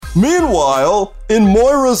Meanwhile, in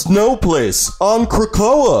Moira's No Place, on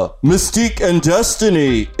Krakoa, Mystique and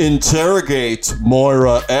Destiny interrogate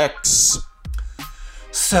Moira X.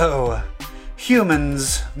 So,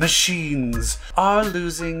 humans, machines, are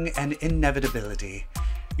losing an inevitability.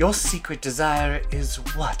 Your secret desire is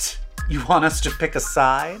what? You want us to pick a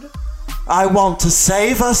side? I want to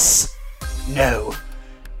save us. No.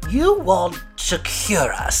 You want to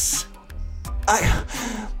cure us.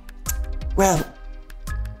 Well,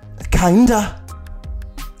 kinda.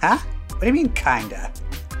 Huh? What do you mean, kinda?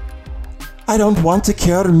 I don't want to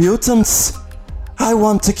cure mutants. I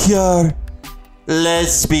want to cure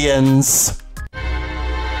lesbians.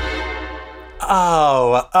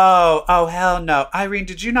 Oh, hell no. Irene,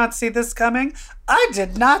 did you not see this coming? I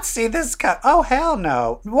did not see this Oh, hell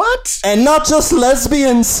no. What? And not just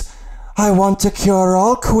lesbians. I want to cure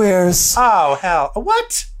all queers. Oh, hell.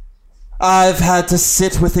 What? I've had to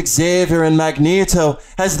sit with Xavier and Magneto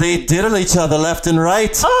as they diddle each other left and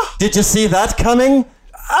right. Did you see that coming?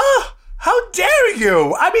 How dare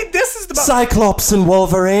you? I mean, this is the... Cyclops and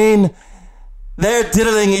Wolverine. They're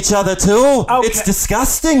diddling each other too. Okay. It's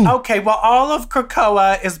disgusting. Okay, well, all of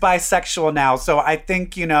Krakoa is bisexual now, so I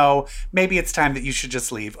think, maybe it's time that you should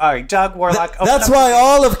just leave. All right, Doug Warlock. That's why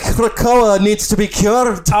all of Krakoa needs to be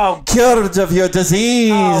cured. Cured of your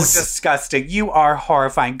disease. Oh, disgusting. You are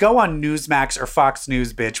horrifying. Go on Newsmax or Fox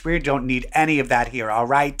News, bitch. We don't need any of that here, all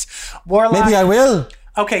right? Warlock. Maybe I will.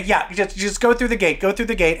 Okay, yeah, just go through the gate. Go through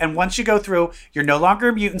the gate, and once you go through, you're no longer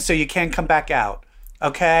a mutant, so you can come back out.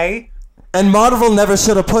 Okay? And Marvel never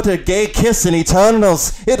should have put a gay kiss in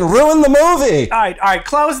Eternals. It ruined the movie. All right,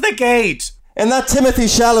 close the gate. And that Timothy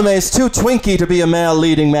Chalamet's too twinky to be a male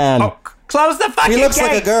leading man. Oh, close the fucking gate. He looks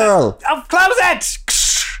like a girl. Close it.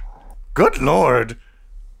 Good Lord.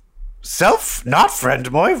 Not friend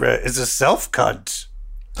Moira is a self-cunt.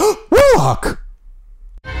 Warlock.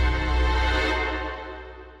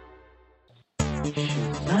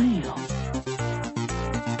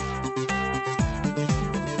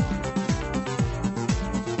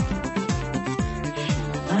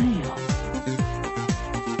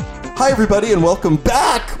 Hi, everybody, and welcome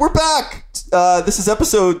back. We're back. This is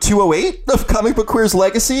episode 208 of Comic Book Queer's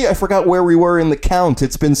Legacy. I forgot where we were in the count.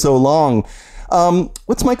 It's been so long.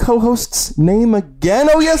 What's my co-host's name again?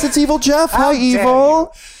 Oh, yes, it's Evil Jeff. Hi,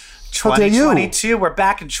 Evil. 2022. We're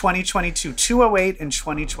back in 2022. 208 in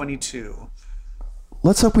 2022.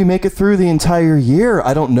 Let's hope we make it through the entire year.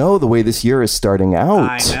 I don't know the way this year is starting out.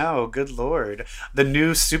 I know. Good Lord. The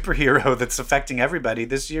new superhero that's affecting everybody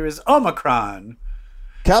this year is Omicron.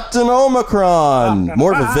 Captain Omicron.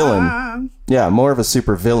 More of a villain. Yeah, more of a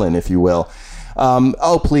super villain, if you will.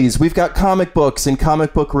 Please, we've got comic books and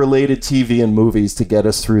comic book related TV and movies to get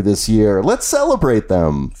us through this year. Let's celebrate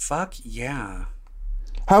them. Fuck yeah.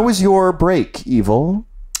 How was your break, Evil?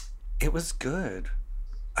 It was good.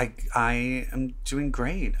 I am doing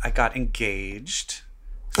great. I got engaged.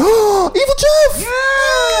 Evil Jeff! Yes!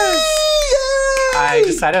 Yay! I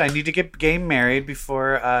decided I need to get game married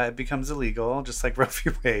before it becomes illegal, just like Roe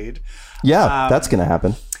v. Wade. Yeah, that's going to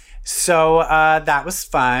happen. So that was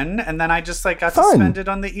fun. And then I just got to spend it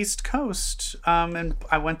on the East Coast. And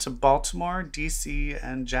I went to Baltimore, D.C.,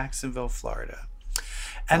 and Jacksonville, Florida.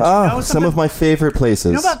 And some of my favorite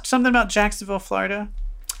places. You know something about Jacksonville, Florida?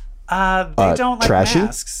 They don't like trashy?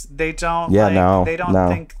 masks. They don't. They don't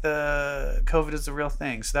think the COVID is a real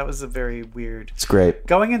thing. So that was a very weird. It's great.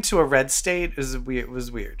 Going into a red state was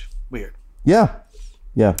weird. Yeah.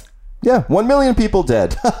 1 million people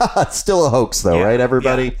dead. Still a hoax, though, right,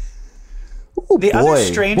 everybody? Yeah. Ooh, the other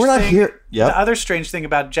strange We're not thing, here. Yep. The other strange thing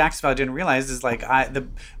about Jacksonville I didn't realize is the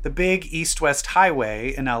big east-west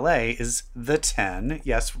highway in LA is the 10.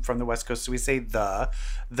 Yes, from the West Coast, so we say the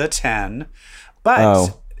 10.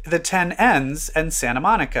 But the 10 ends in Santa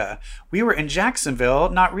Monica. We were in Jacksonville,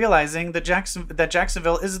 not realizing that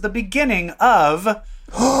Jacksonville is the beginning of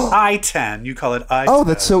I-10. You call it I-10. Oh,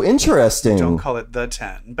 that's so interesting. You don't call it the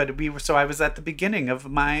 10. But I was at the beginning of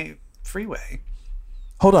my freeway.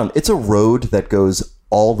 Hold on. It's a road that goes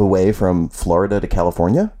all the way from Florida to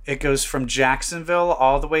California? It goes from Jacksonville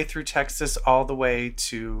all the way through Texas, all the way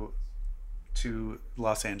to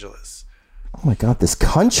Los Angeles. Oh my God, this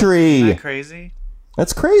country. Isn't that crazy?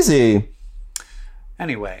 That's crazy.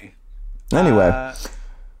 Anyway.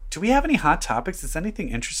 Do we have any hot topics? Is anything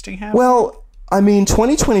interesting happening? Well, I mean,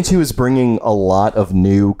 2022 is bringing a lot of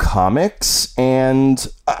new comics, and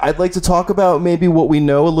I'd like to talk about maybe what we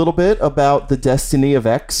know a little bit about the Destiny of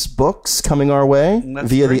X books coming our way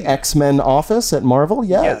via the X-Men office at Marvel.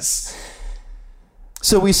 Yes.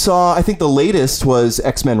 So we saw, I think the latest was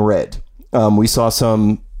X-Men Red. We saw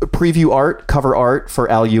some preview art, cover art for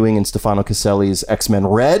Al Ewing and Stefano Caselli's X-Men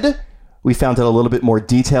Red. We found out a little bit more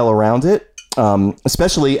detail around it,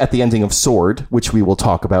 especially at the ending of Sword, which we will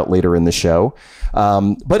talk about later in the show.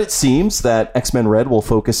 But it seems that X-Men Red will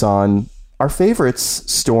focus on our favorites,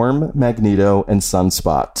 Storm, Magneto, and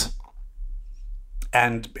Sunspot.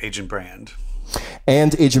 And Agent Brand.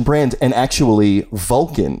 And Agent Brand, and actually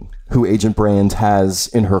Vulcan, who Agent Brand has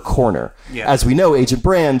in her corner. Yeah. As we know, Agent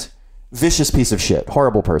Brand, vicious piece of shit,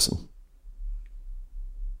 horrible person.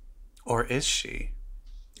 Or is she?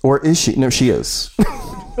 Or is she? No, she is.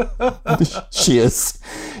 She is.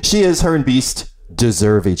 She is. Her and Beast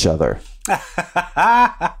deserve each other.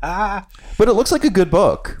 But it looks like a good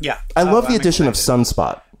book. Yeah. I love the addition excited. of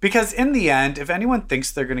Sunspot. Because in the end, if anyone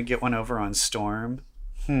thinks they're going to get one over on Storm,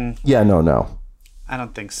 Yeah, no. I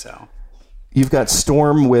don't think so. You've got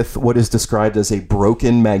Storm with what is described as a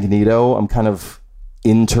broken Magneto. I'm kind of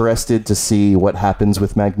interested to see what happens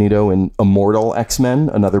with Magneto in Immortal X-Men,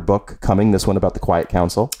 another book coming, this one about the Quiet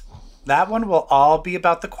Council. That one will all be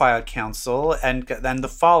about the Quiet Council and then the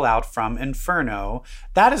fallout from Inferno.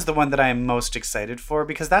 That is the one that I am most excited for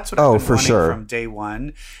because that's what I've been wanting from day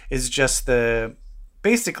one is just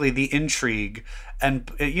basically the intrigue.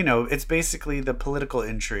 And, it's basically the political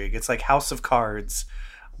intrigue. It's like House of Cards,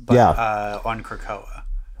 but on Krakoa.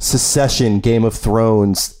 Secession, Game of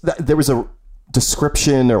Thrones. There was a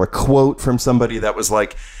description or a quote from somebody that was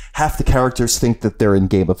like, half the characters think that they're in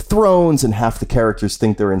Game of Thrones and half the characters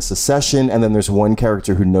think they're in Secession, and then there's one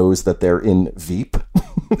character who knows that they're in Veep.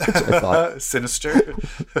 Which I thought Sinister.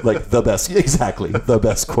 like the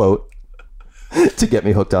best quote to get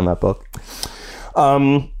me hooked on that book.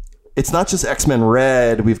 It's not just X-Men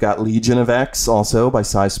Red. We've got Legion of X also by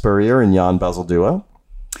Cy Spurrier and Jan Bazaldua.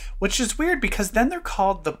 Which is weird because then they're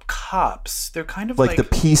called the cops. They're kind of like the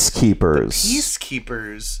peacekeepers.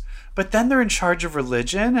 Peacekeepers. But then they're in charge of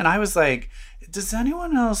religion. And I was like, does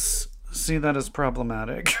anyone else see that as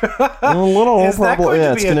problematic? A little is that going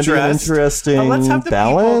to be it's going to be an interesting let's have the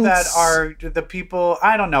balance. people that are the people,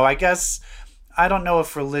 I don't know. I guess, I don't know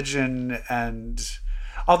if religion and...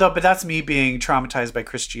 but that's me being traumatized by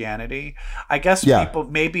Christianity. I guess people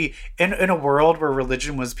maybe in a world where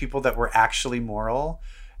religion was people that were actually moral,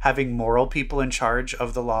 having moral people in charge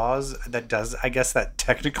of the laws, I guess that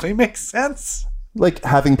technically makes sense. Like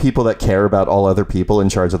having people that care about all other people in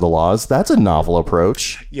charge of the laws. That's a novel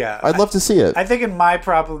approach. Yeah. I'd love to see it. I think my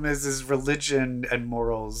problem is religion and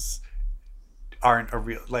morals aren't a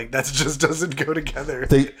real, that just doesn't go together.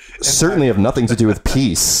 They certainly have nothing to do with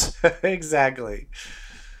peace. Exactly.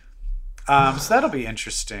 So that'll be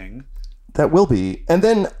interesting. That will be. And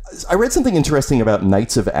then I read something interesting about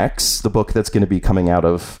Knights of X, the book that's going to be coming out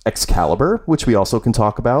of Excalibur, which we also can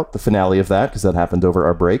talk about, the finale of that, because that happened over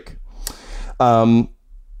our break.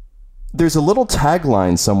 There's a little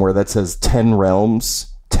tagline somewhere that says 10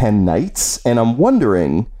 realms, 10 knights, and I'm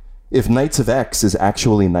wondering if Knights of X is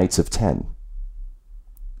actually Knights of 10.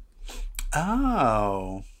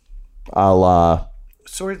 Oh. A la...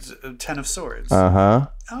 Swords, 10 of Swords. Uh-huh.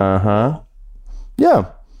 Oh. Uh-huh.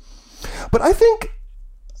 Yeah. But I think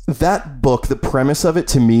that book, the premise of it,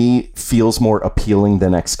 to me, feels more appealing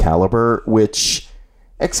than Excalibur, which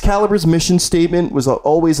Excalibur's mission statement was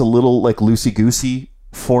always a little like loosey-goosey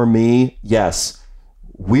for me. Yes,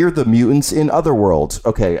 we're the mutants in Otherworld.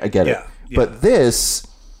 Okay, I get it. Yeah. But this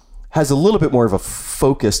has a little bit more of a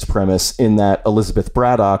focused premise in that Elizabeth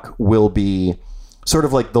Braddock will be sort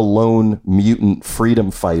of like the lone mutant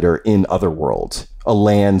freedom fighter in Otherworld, a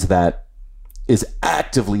land that is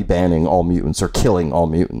actively banning all mutants or killing all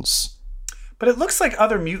mutants. But it looks like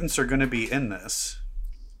other mutants are going to be in this.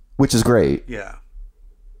 Which is great. Yeah.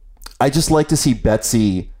 I just like to see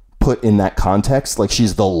Betsy put in that context. Like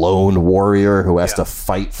she's the lone warrior who has to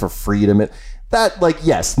fight for freedom.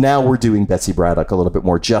 Yes, now we're doing Betsy Braddock a little bit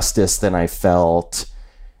more justice than I felt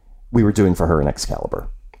we were doing for her in Excalibur,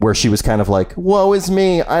 where she was kind of like, woe is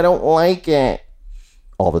me, I don't like it,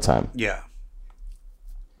 all the time. Yeah.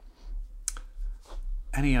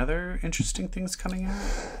 Any other interesting things coming out?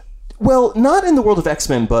 Well, not in the world of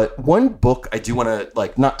X-Men, but one book I do want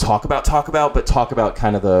to not talk about, but talk about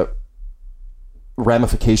kind of the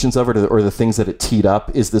ramifications of it or the things that it teed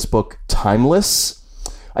up is this book, Timeless.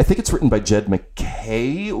 I think it's written by Jed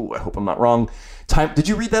MacKay. Ooh, I hope I'm not wrong. Did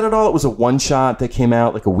you read that at all? It was a one-shot that came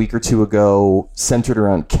out like a week or two ago, centered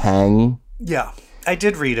around Kang. Yeah, I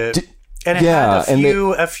did read it. And it had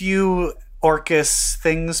a few Orcus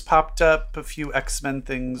things popped up, a few X-Men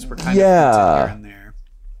things were kind of here and there.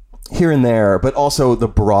 Here and there, but also the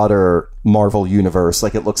broader Marvel universe.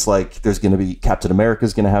 Like it looks like there's going to be Captain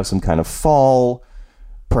America's going to have some kind of fall,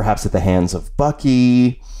 perhaps at the hands of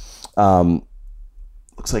Bucky.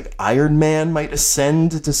 looks like Iron Man might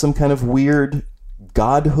ascend to some kind of weird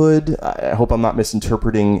godhood. I hope I'm not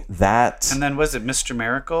misinterpreting that. And then was it Mr.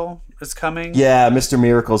 Miracle is coming? Yeah, Mr.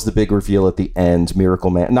 Miracle's the big reveal at the end. Miracle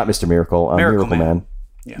Man, not Mr. Miracle, Miracle Man.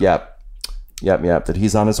 Yeah. Yep. That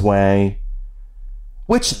he's on his way.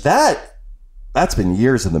 Which that's been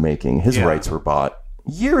years in the making. His rights were bought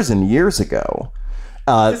years and years ago.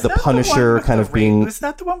 The Punisher kind of being... Is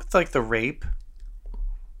that the one with, like, the rape?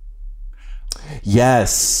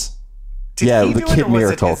 Yes. Did the Kid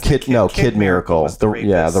Miracle. Kid Miracle.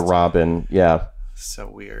 The Robin. Yeah. So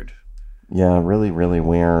weird. Yeah, really, really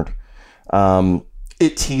weird.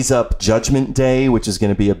 It tees up Judgment Day, which is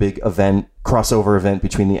going to be a big crossover event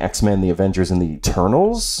between the X-Men, the Avengers, and the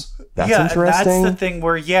Eternals. That's interesting. That's the thing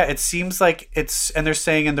where, it seems like and they're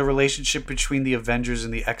saying in the relationship between the Avengers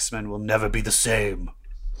and the X-Men will never be the same.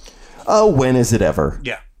 Oh, when is it ever?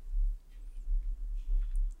 Yeah.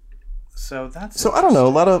 So I don't know, a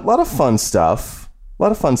lot of fun stuff. A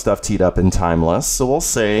lot of fun stuff teed up in Timeless. So we'll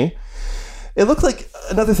see. It looked like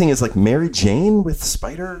another thing is like Mary Jane with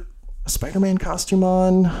a Spider-Man costume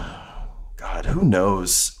on. God, who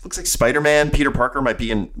knows? Looks like Spider-Man, Peter Parker might be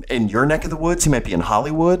in your neck of the woods. He might be in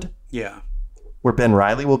Hollywood. Yeah. Where Ben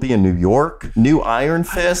Reilly will be in New York. New Iron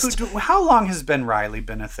Fist. How long has Ben Reilly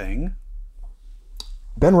been a thing?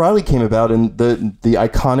 Ben Reilly came about in the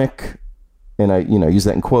iconic, and I use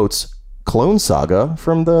that in quotes, Clone Saga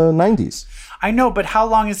from the 90s. I know, but how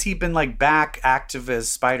long has he been like back active as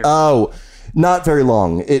Spider-Man? Oh, not very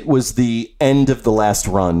long. It was the end of the last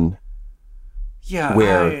run. Yeah,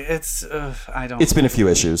 where I don't. It's been a few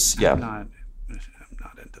issues. Yeah, I'm not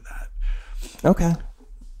into that. Okay.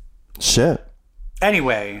 Shit.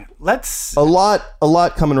 Anyway, let's a lot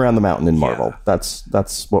coming around the mountain in Marvel. Yeah.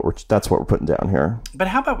 That's what we're putting down here. But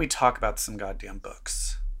how about we talk about some goddamn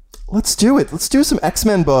books? Let's do it. Let's do some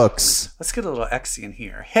X-Men books. Let's get a little X-y in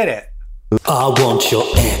here. Hit it. I want your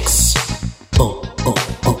X.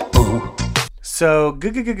 So,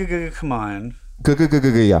 come on.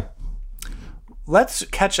 Yeah. Let's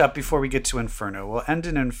catch up before we get to Inferno. We'll end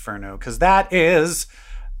in Inferno because that is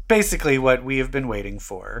basically what we have been waiting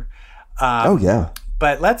for.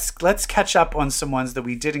 But let's catch up on some ones that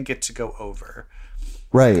we didn't get to go over.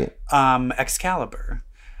 Right. Excalibur.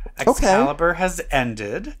 Excalibur has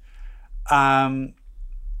ended. And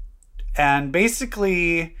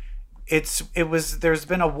basically there's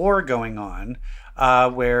been a war going on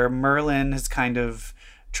where Merlin has kind of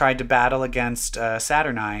tried to battle against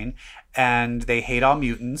Saturnine, and they hate all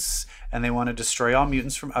mutants and they want to destroy all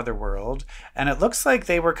mutants from Otherworld, and it looks like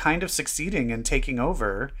they were kind of succeeding in taking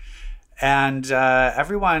over. And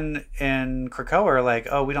everyone in Krakoa are like,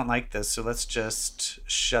 oh, we don't like this, so let's just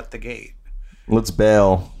shut the gate. Let's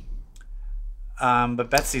bail. But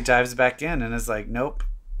Betsy dives back in and is like, nope,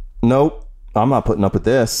 I'm not putting up with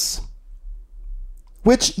this.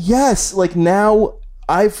 Which, yes, like now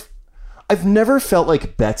I've never felt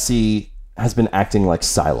like Betsy has been acting like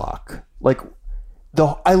Psylocke. Like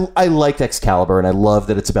I liked Excalibur, and I love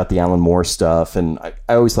that it's about the Alan Moore stuff, and I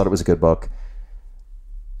always thought it was a good book.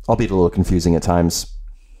 Albeit a little confusing at times.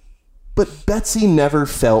 But Betsy never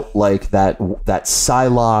felt like that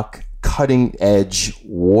Psylocke, cutting edge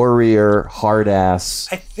warrior, hard ass.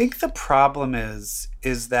 I think the problem is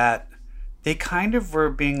that they kind of were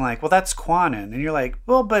being like, well, that's Quanon, and you're like,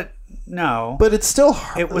 well, but no. But it's still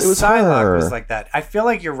her. It was Psylocke was like that. I feel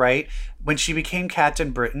like you're right. When she became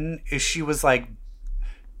Captain Britain, she was like,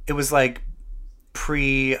 it was like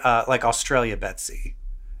pre like Australia Betsy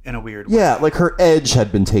in a weird way. Yeah, like her edge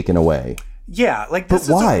had been taken away. Yeah, like this is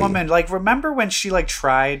a woman. Like, remember when she like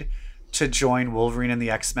tried to join Wolverine and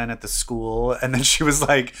the X-Men at the school, and then she was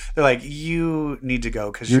like, they're like, you need to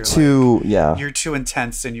go because you're too you're too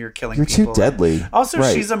intense and you're killing people. You're too deadly. And also,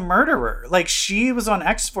 she's a murderer. Like, she was on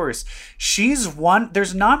X-Force.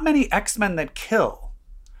 There's not many X-Men that kill.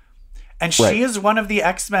 And she is one of the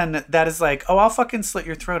X-Men that is like, oh, I'll fucking slit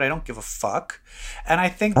your throat. I don't give a fuck. And I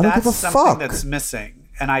think that's something that's missing.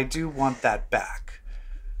 And I do want that back.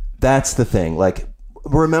 That's the thing. Like,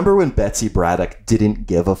 remember when Betsy Braddock didn't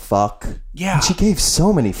give a fuck? Yeah. And she gave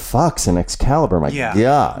so many fucks in Excalibur. My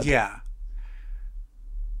God. Yeah.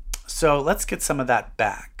 So let's get some of that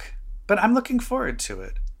back. But I'm looking forward to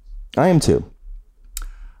it. I am too.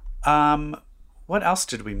 What else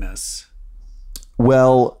did we miss?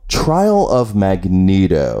 Well, Trial of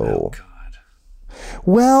Magneto. Oh, God.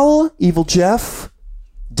 Well, Evil Jeff,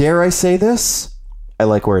 dare I say this? I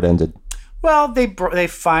like where it ended. Well, they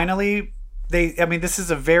finally... I mean, this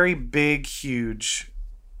is a very big, huge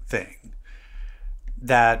thing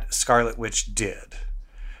that Scarlet Witch did.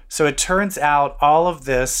 So it turns out all of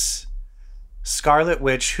this Scarlet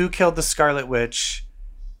Witch, who killed the Scarlet Witch,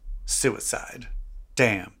 suicide.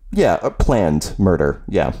 Damn. Yeah, a planned murder.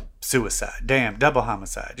 Yeah. Suicide. Damn. Double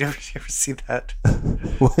homicide. You ever see that?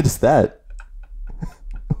 What is that?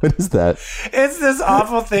 What is that? It's this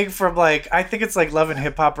awful thing from like, I think it's like Love and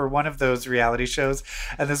Hip Hop or one of those reality shows.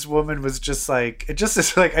 And this woman was just like, it just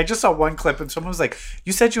is like, I just saw one clip and someone was like,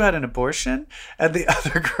 you said you had an abortion? And the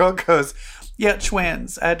other girl goes, yeah,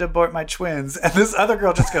 twins. I had to abort my twins. And this other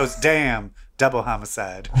girl just goes, damn, double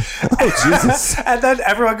homicide. Oh, Jesus. And then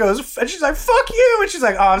everyone goes, and she's like, fuck you. And she's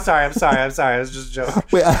like, oh, I'm sorry. It was just a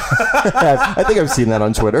joke. Wait, I think I've seen that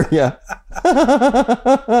on Twitter. Yeah.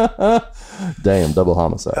 Damn, double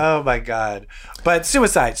homicide. Oh my God. But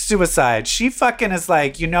suicide. She fucking is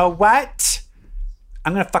like, you know what?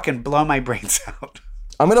 I'm going to fucking blow my brains out.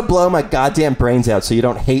 I'm going to blow my goddamn brains out so you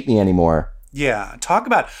don't hate me anymore. Yeah. Talk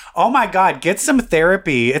about, oh my God, get some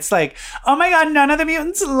therapy. It's like, oh my God, none of the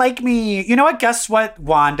mutants like me. You know what? Guess what,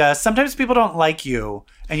 Wanda? Sometimes people don't like you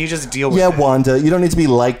and you just deal with it. Yeah, Wanda, you don't need to be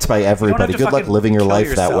liked by everybody. Good luck living your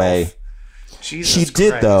life that way. Jesus she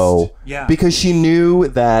did, Christ. though, yeah. because she knew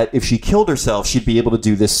that if she killed herself, she'd be able to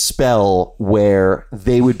do this spell where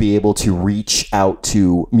they would be able to reach out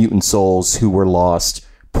to mutant souls who were lost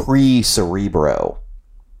pre-Cerebro.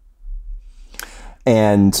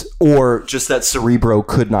 Or just that Cerebro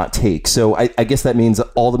could not take. So I guess that means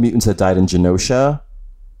that all the mutants that died in Genosha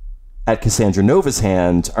at Cassandra Nova's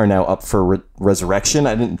hand are now up for resurrection.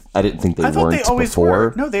 I didn't think they weren't before.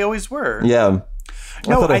 Were. No, they always were. Yeah.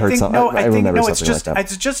 I think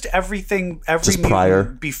it's just everything, every just prior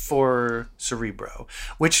before Cerebro,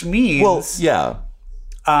 which means, well, yeah.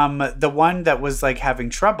 The one that was like having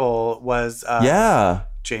trouble was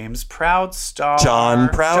James Proudstar, John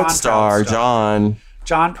Proudstar.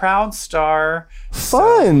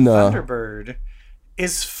 Fun. So Thunderbird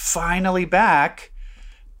is finally back.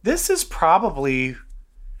 This is probably,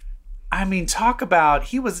 I mean, talk about,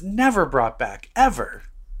 he was never brought back ever.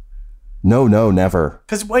 No, never.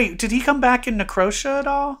 Because wait, did he come back in Necrosha at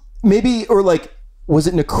all? Maybe, or like, was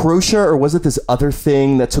it Necrosha or was it this other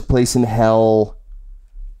thing that took place in Hell?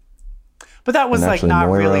 But that was like not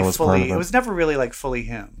really fully. It was never really like fully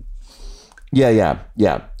him. Yeah.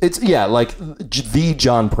 It's like the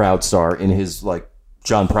John Proudstar in his like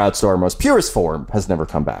John Proudstar most purest form has never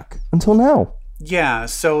come back until now. Yeah.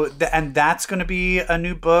 So and that's going to be a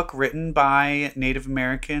new book written by Native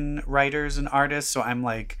American writers and artists. So I'm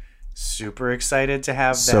like super excited to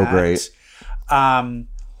have that. So great.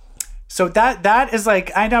 So that is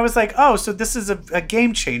like, I was like, oh, so this is a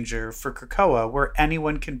game changer for Krakoa where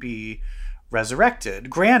anyone can be resurrected.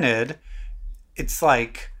 Granted, it's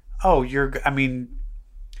like,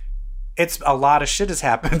 it's a lot of shit has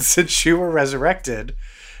happened since you were resurrected.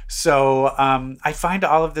 So I find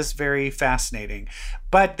all of this very fascinating.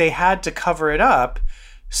 But they had to cover it up.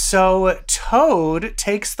 So Toad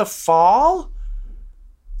takes the fall.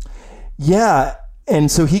 Yeah,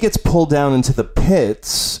 and so he gets pulled down into the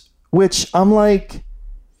pits, which I'm like,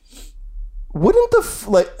 wouldn't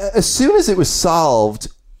as soon as it was solved,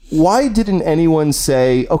 why didn't anyone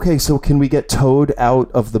say, okay, so can we get Toad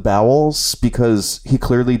out of the bowels because he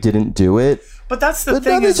clearly didn't do it? But that's the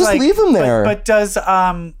thing. No, they just leave him there. But does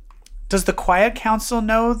the Quiet Council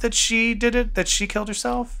know that she did it? That she killed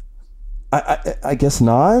herself? I guess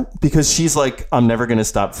not, because she's like, I'm never going to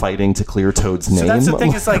stop fighting to clear Toad's name. So that's the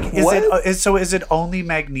thing. It's like, is it only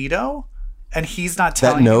Magneto, and he's not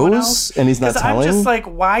telling that knows, anyone else? And he's not telling. I'm just like,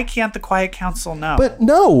 why can't the Quiet Council know? But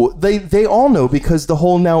no, they all know, because the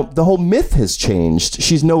whole myth has changed.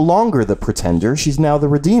 She's no longer the Pretender. She's now the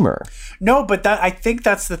Redeemer. No, but I think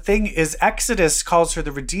that's the thing. Is Exodus calls her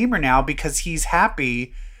the Redeemer now because he's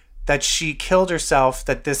happy that she killed herself.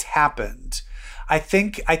 That this happened. I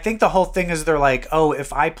think the whole thing is they're like, oh,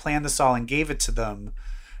 if I planned this all and gave it to them,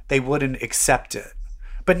 they wouldn't accept it.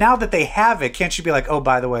 But now that they have it, can't you be like, oh,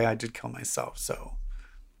 by the way, I did kill myself, so.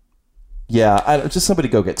 Yeah, just somebody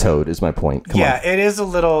go get Toad is my point. Come on. It's a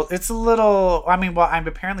little, I mean, well,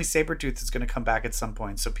 apparently Sabretooth is going to come back at some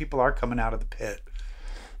point, so people are coming out of the pit.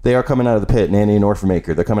 They are coming out of the pit. Nanny and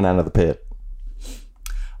Orphanmaker, they're coming out of the pit.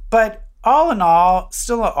 But all in all,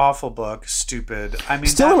 still an awful book. Stupid. I mean,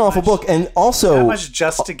 still an awful book, and also that much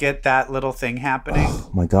just to get that little thing happening.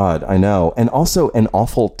 Oh my God, I know. And also an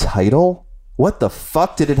awful title. What the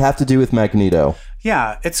fuck did it have to do with Magneto?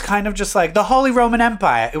 Yeah, it's kind of just like the Holy Roman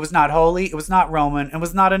Empire. It was not holy. It was not Roman. It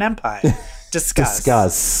was not an empire.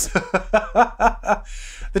 Discuss.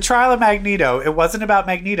 The trial of Magneto. It wasn't about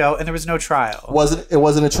Magneto, and there was no trial. It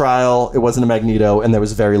wasn't a trial. It wasn't a Magneto, and there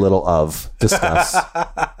was very little of. Discuss.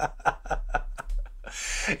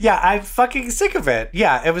 Yeah, I'm fucking sick of it.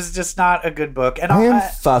 Yeah, it was just not a good book. And I am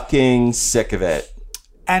fucking sick of it.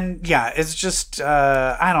 And yeah, it's just,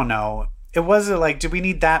 I don't know. It wasn't like, do we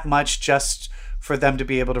need that much just for them to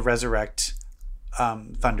be able to resurrect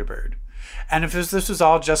Thunderbird? And if this was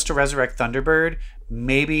all just to resurrect Thunderbird,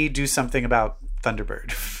 maybe do something about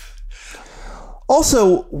Thunderbird.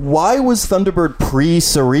 Also, why was Thunderbird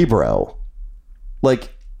pre-Cerebro?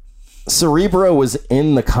 Like, Cerebro was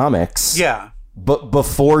in the comics. Yeah. But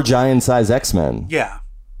before Giant Size X-Men. Yeah.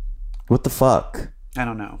 What the fuck? I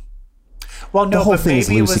don't know. Well, no, the whole but thing is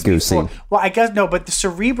maybe it was loosey-goosey. before. Well, I guess no, but the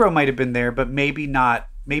Cerebro might have been there, but maybe not.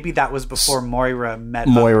 Maybe that was before Moira met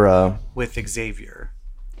up with Xavier.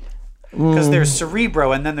 Because there's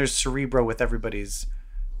Cerebro, and then there's Cerebro with everybody's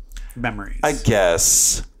memories. I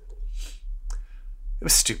guess. It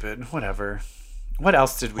was stupid. Whatever. What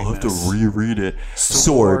else did we I'll miss? have to reread it.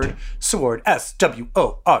 Sword. Sword.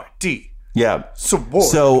 S-W-O-R-D. Yeah. Sword.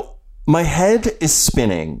 So my head is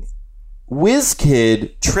spinning.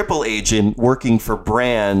 WizKid, triple agent working for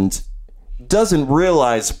Brand, doesn't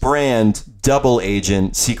realize Brand, double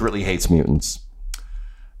agent, secretly hates mutants.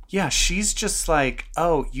 Yeah, she's just like,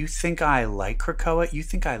 oh, you think I like Krakoa? You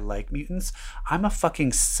think I like mutants? I'm a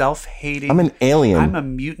fucking self-hating... I'm an alien. I'm a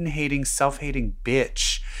mutant-hating, self-hating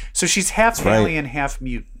bitch. So she's half That's right. alien, half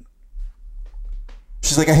mutant.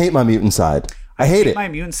 She's like, I hate my mutant side. I hate it. My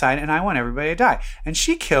mutant side, and I want everybody to die. And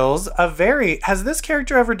she kills a very... Has this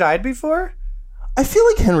character ever died before? I feel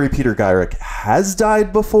like Henry Peter Gyrick has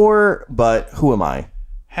died before, but who am I?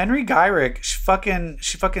 Henry Gyrick, she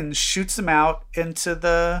fucking shoots him out into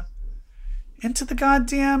the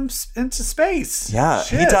goddamn into space. Yeah,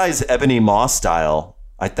 Shit. he dies Ebony Maw style.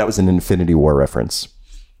 That was an Infinity War reference.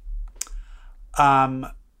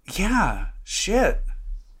 Yeah, shit.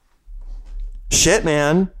 Shit,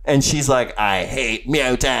 man. And she's like, I hate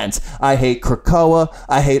mutants. I hate Krakoa.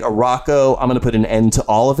 I hate Arakko. I'm going to put an end to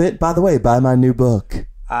all of it. By the way, buy my new book.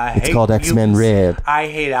 It's called X-Men mutants. Red. I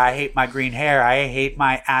hate my green hair. I hate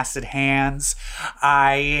my acid hands.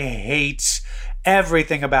 I hate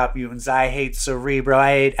everything about mutants. I hate Cerebro.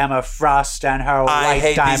 I hate Emma Frost and her I white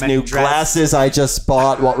hate diamond these new dress. glasses I just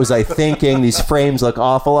bought. What was I thinking? These frames look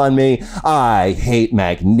awful on me. I hate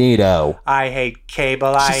Magneto. I hate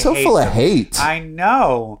Cable. She's so full of hate. I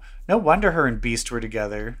know. No wonder her and Beast were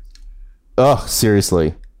together. Ugh,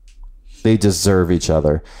 seriously. They deserve each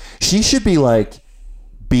other. She should be like,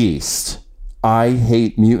 Beast, I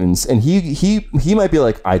hate mutants. And he might be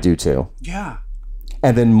like, I do too. Yeah.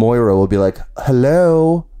 And then Moira will be like,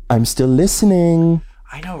 hello, I'm still listening.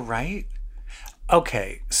 I know, right?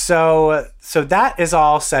 Okay, so that is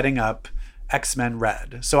all setting up X-Men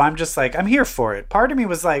Red. So I'm just like, I'm here for it. Part of me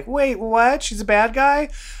was like, wait, what? She's a bad guy?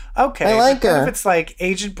 Okay. I like her. If it's like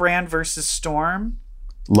Agent Brand versus Storm.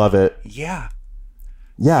 Love it. Yeah.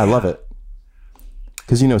 Yeah, I love it.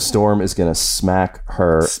 Because, Storm is going to smack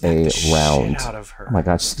her the round. shit out of her. Oh my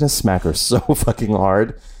God, she's going to smack her so fucking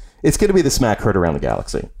hard. It's going to be the smack heard around the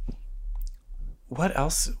galaxy. What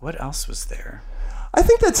else was there? I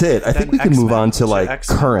think that's it. I think we can move on to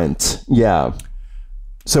X-Men. current. Yeah.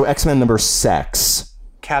 So X-Men number 6.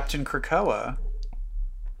 Captain Krakoa.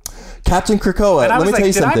 Captain Krakoa. And I Let was me tell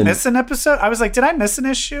you did something. I miss an episode? I was like, did I miss an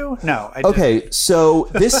issue? No, I didn't. Okay, so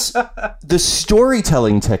the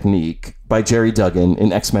storytelling technique by Jerry Duggan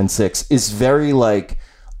in X-Men 6 is very like,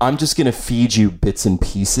 I'm just going to feed you bits and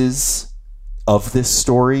pieces of this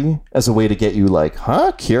story as a way to get you like,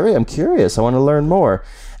 I'm curious. I want to learn more.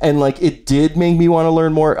 And like, it did make me want to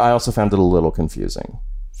learn more. I also found it a little confusing.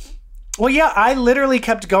 Well, yeah, I literally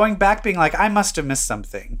kept going back being like, I must have missed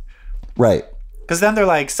something. Right. Because then they're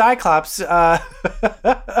like, Cyclops.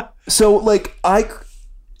 So like,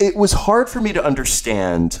 it was hard for me to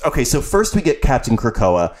understand. Okay, so first we get Captain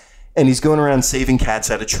Krakoa, and he's going around saving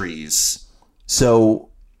cats out of trees. So,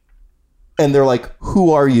 and they're like,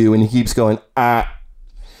 who are you? And he keeps going,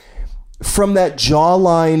 From that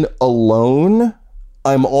jawline alone,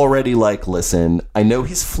 I'm already like, listen, I know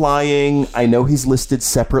he's flying. I know he's listed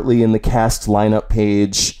separately in the cast lineup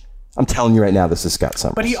page. I'm telling you right now, this is Scott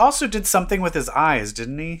Summers. But he also did something with his eyes,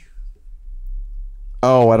 didn't he?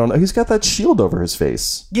 Oh, I don't know. He's got that shield over his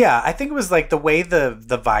face. Yeah, I think it was like the way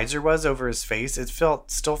the visor was over his face. It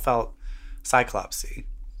still felt Cyclopsy.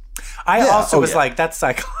 I also was like, that's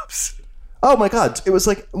Cyclops. Oh my God. It was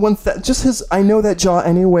like just his, I know that jaw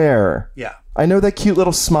anywhere. Yeah. I know that cute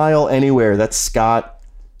little smile anywhere. That's Scott.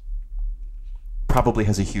 Probably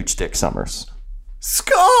has a huge dick, Summers.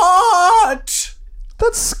 Scott!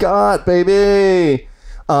 That's Scott, baby.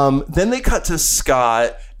 Then they cut to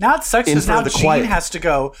Scott. Now it sucks because now Jean has to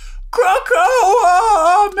go,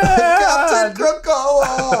 Krakoa, man! Captain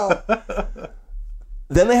Krakoa!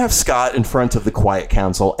 Then they have Scott in front of the Quiet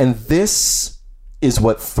Council, and this is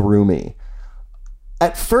what threw me.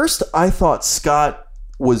 At first, I thought Scott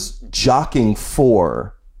was jockeying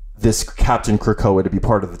for this Captain Krakoa to be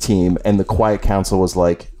part of the team, and the Quiet Council was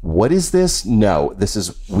like, what is this? No, this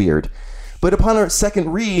is weird. But upon our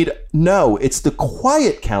second read, no, it's the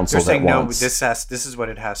Quiet Council They're saying, that no, wants. this is what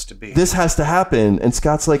it has to be. This has to happen. And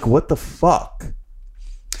Scott's like, what the fuck?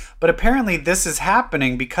 But apparently this is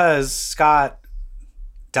happening because Scott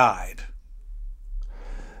died.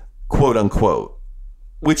 Quote unquote.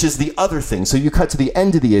 Which is the other thing. So you cut to the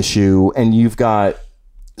end of the issue, and you've got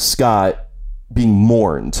Scott being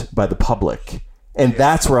mourned by the public. And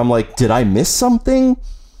that's where I'm like, did I miss something?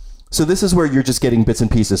 So this is where you're just getting bits and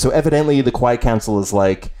pieces. So evidently the Quiet Council is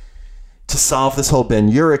like, to solve this whole Ben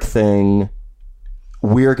Urich thing,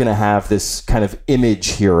 we're going to have this kind of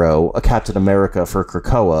image hero, a Captain America for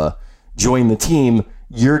Krakoa, join the team.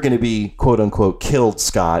 You're going to be, quote unquote, killed,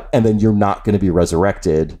 Scott, and then you're not going to be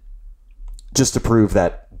resurrected, just to prove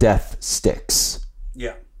that death sticks.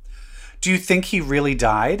 Yeah. Do you think he really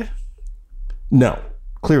died? No,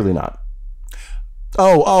 clearly not.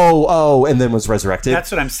 Oh, and then was resurrected.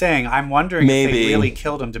 That's what I'm saying. I'm wondering if Maybe. they really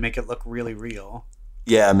killed him to make it look really real.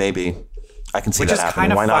 Yeah, maybe. I can see Which that is happening.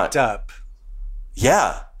 kind of Why fucked not? up.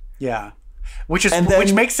 Yeah. Yeah. Which And then-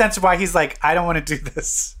 which makes sense why he's like, I don't want to do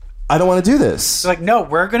this. I don't want to do this. They're like, no,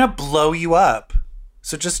 we're going to blow you up.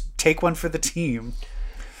 So just take one for the team.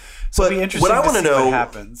 So But it'll be interesting what I to wanna see know- what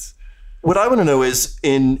happens. What I want to know is,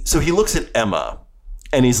 so he looks at Emma,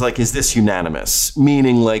 and he's like, is this unanimous?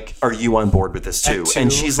 Meaning, like, are you on board with this too?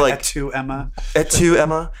 And she's like, at two, Emma. at two,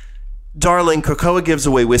 Emma? Darling, Krakoa gives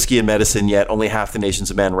away whiskey and medicine, yet only half the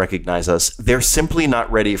nations of men recognize us. They're simply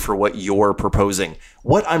not ready for what you're proposing.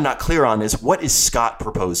 What I'm not clear on is, what is Scott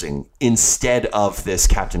proposing instead of this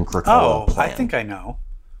Captain Krakoa plan? I think I know.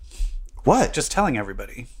 What? Just telling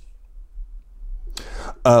everybody.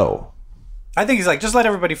 Oh. I think he's like, just let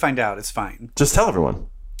everybody find out. It's fine. Just tell everyone.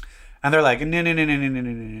 And they're like,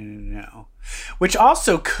 no. Which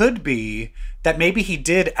also could be that maybe he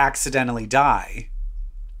did accidentally die.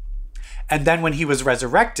 And then when he was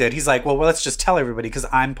resurrected, he's like, well, let's just tell everybody because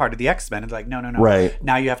I'm part of the X-Men. And they're like, no. Right.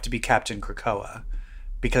 Now you have to be Captain Krakoa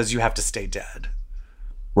because you have to stay dead.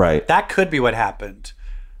 Right. That could be what happened.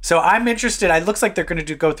 So I'm interested. It looks like they're going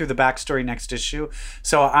to go through the backstory next issue.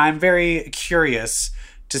 So I'm very curious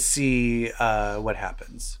to see what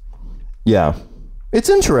happens. Yeah. It's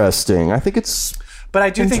interesting. I think it's... But I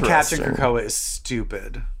do think Captain Interesting. Krakoa is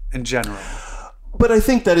stupid in general. But I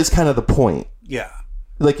think that is kind of the point. Yeah.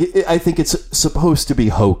 Like, I think it's supposed to be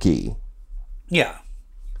hokey. Yeah.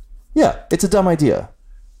 Yeah, it's a dumb idea.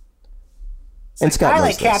 And Scott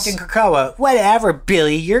knows this. Captain Krakoa. Whatever,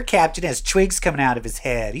 Billy. Your captain has twigs coming out of his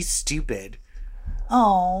head. He's stupid.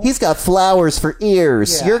 Oh. He's got flowers for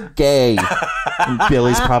ears. Yeah. You're gay. And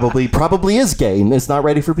Billy's probably is gay and is not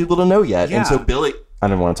ready for people to know yet. Yeah. And so Billy... I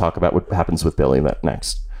don't want to talk about what happens with Billy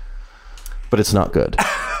next. But it's not good.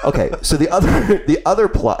 Okay, so the other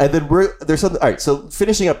plot... And then there's something... All right, so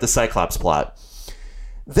finishing up the Cyclops plot.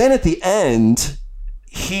 Then at the end,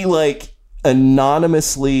 he, like,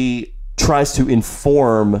 anonymously tries to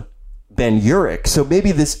inform Ben Urich. So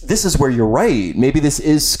maybe this is where you're right. Maybe this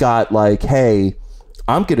is Scott like, hey...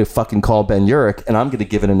 I'm going to fucking call Ben Urich and I'm going to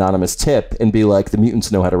give an anonymous tip and be like, the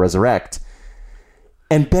mutants know how to resurrect.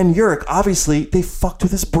 And Ben Urich, obviously, they fucked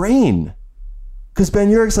with his brain. Because Ben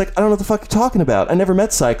Urich's like, I don't know what the fuck you're talking about. I never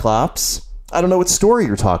met Cyclops. I don't know what story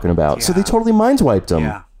you're talking about. So Yeah. they totally mind-wiped him.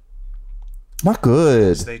 Yeah. Not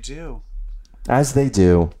good. They do. As they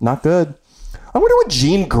do. Not good. I wonder what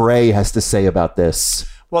Jean Grey has to say about this.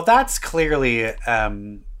 Well, that's clearly...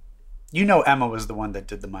 Emma was the one that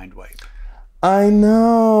did the mind wipe. I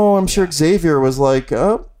know. I'm sure Xavier was like,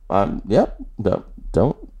 yep,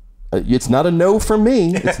 don't. It's not a no from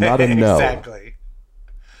me. It's not a no. Exactly.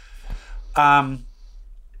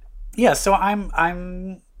 Yeah, so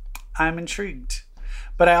I'm intrigued.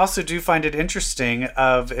 But I also do find it interesting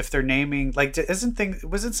of if they're naming, like,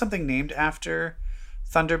 wasn't something named after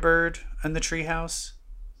Thunderbird and the Treehouse?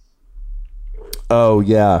 Oh,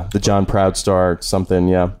 yeah. The John Proudstar something,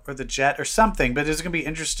 yeah. Or the Jet or something. But it's going to be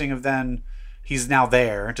interesting if then he's now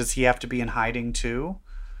there. Does he have to be in hiding too?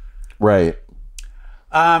 Right.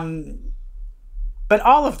 But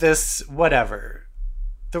all of this, whatever.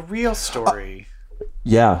 The real story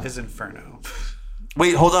Yeah. is Inferno.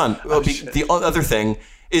 Wait, hold on. The other thing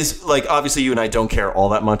is, like, obviously you and I don't care all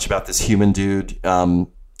that much about this human dude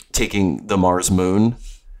taking the Mars moon.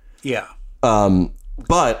 Yeah.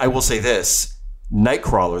 But I will say this.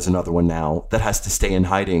 Nightcrawler's another one now that has to stay in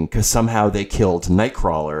hiding because somehow they killed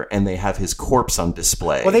Nightcrawler and they have his corpse on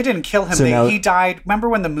display. Well, they didn't kill him. So now- He died. Remember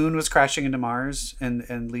when the moon was crashing into Mars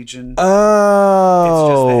and Legion?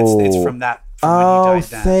 Oh. It's from from when he died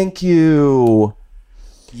then. Thank you.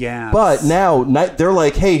 Yeah. But now they're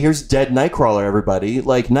like, hey, here's dead Nightcrawler, everybody.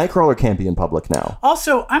 Like, Nightcrawler can't be in public now.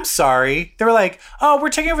 Also, I'm sorry. They were like, oh, we're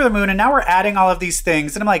taking over the moon and now we're adding all of these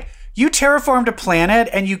things. And I'm like, you terraformed a planet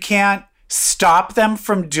and you can't stop them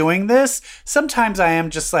from doing this? Sometimes I am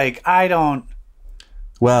just like,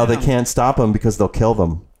 Well, they can't stop them because they'll kill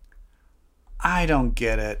them. I don't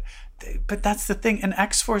get it. But that's the thing. In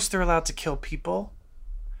X-Force, they're allowed to kill people.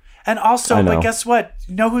 And also, but guess what?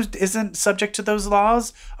 You know who isn't subject to those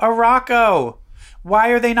laws? Arakko. Why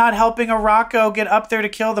are they not helping Arakko get up there to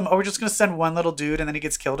kill them? Oh, we're just going to send one little dude and then he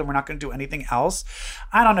gets killed and we're not going to do anything else?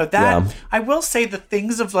 I don't know. I will say the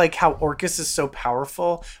things of like how Orcus is so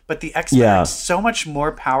powerful, but the X-Men are so much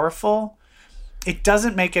more powerful. It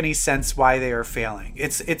doesn't make any sense why they are failing.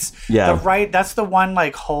 It's that's the one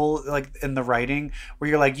like hole like in the writing where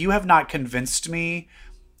you're like, you have not convinced me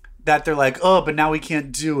that they're like, oh, but now we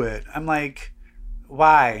can't do it. I'm like,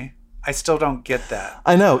 why? I still don't get that.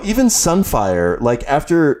 I know. Even Sunfire, like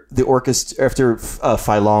after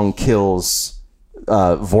Phylong kills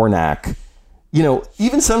Vornak, you know,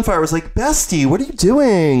 even Sunfire was like, Bestie, what are you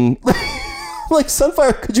doing? Like,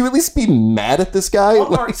 Sunfire, could you at least be mad at this guy?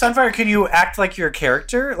 Or Sunfire, can you act like your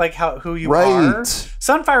character? Like who you are?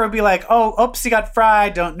 Sunfire would be like, oh, oops, he got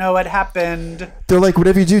fried. Don't know what happened. They're like,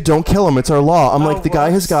 whatever you do, don't kill him. It's our law. I'm like, the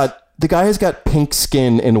guy has got pink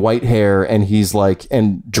skin and white hair and he's like,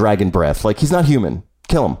 and dragon breath. Like, he's not human.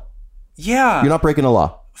 Kill him. Yeah. You're not breaking the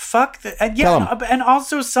law. Fuck that. And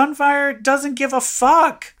also Sunfire doesn't give a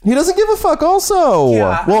fuck. He doesn't give a fuck also.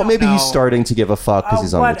 Yeah, well, maybe he's starting to give a fuck because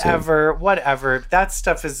he's on the team. Whatever. That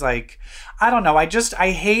stuff is like, I don't know.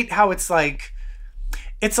 I hate how it's like,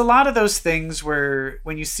 it's a lot of those things where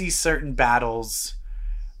when you see certain battles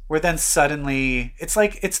where then suddenly, it's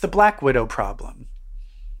like, it's the Black Widow problem.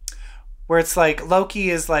 Where it's like Loki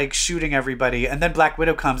is like shooting everybody and then Black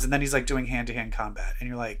Widow comes and then he's like doing hand-to-hand combat and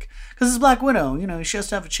you're like, because it's Black Widow, you know, she has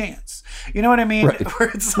to have a chance. You know what I mean? Right. Where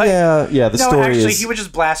it's like, the story actually, is he would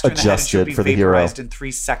just blast her in the head and she'll be vaporized in 3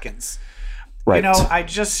 seconds. Right. You know,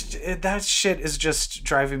 that shit is just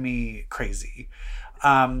driving me crazy.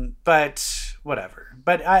 But whatever.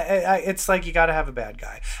 But I it's like you got to have a bad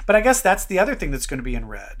guy. But I guess that's the other thing that's going to be in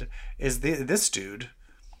Red is this dude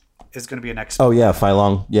is going to be an X-Men. Oh, yeah,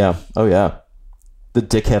 Phylong. Yeah. Oh, yeah. The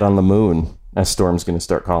dickhead on the moon, as Storm's going to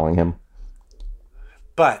start calling him.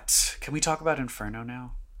 But can we talk about Inferno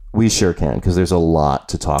now? We sure can, because there's a lot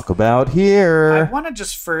to talk about here. I want to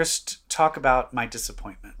just first talk about my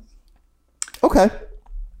disappointment. Okay.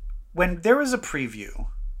 When there was a preview,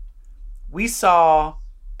 we saw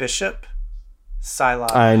Bishop,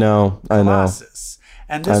 Psylocke, Colossus.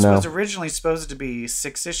 And this was originally supposed to be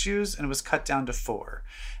 6 issues, and it was cut down to 4.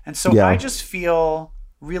 And so I just feel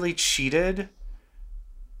really cheated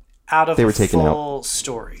out of the full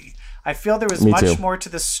story. I feel there was much more to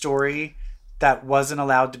the story that wasn't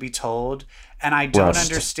allowed to be told, and I don't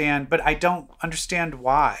understand, but I don't understand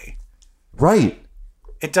why. Right.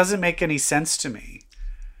 It doesn't make any sense to me.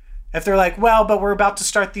 If they're like, well, but we're about to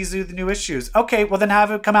start these new issues. Okay, well then have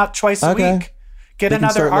it come out twice a week. Get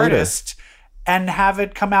another artist and have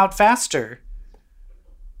it come out faster.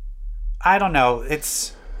 I don't know.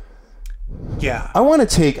 It's... Yeah. I want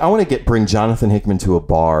to bring Jonathan Hickman to a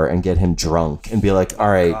bar and get him drunk and be like, all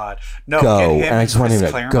right, go. Get him and I just want him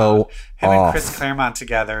to go and Chris Claremont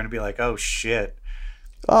together and be like, oh shit.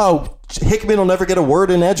 Oh, Hickman will never get a word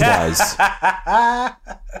in edgewise.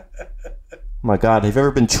 My God, have you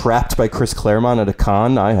ever been trapped by Chris Claremont at a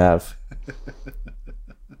con? I have.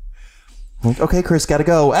 Like, okay, Chris, gotta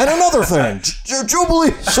go. And another thing,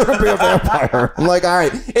 Jubilee shouldn't be a vampire. I'm like, all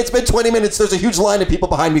right, it's been 20 minutes. There's a huge line of people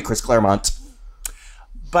behind me, Chris Claremont.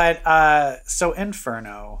 But, so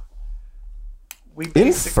Inferno.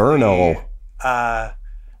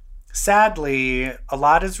 Sadly, a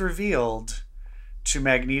lot is revealed to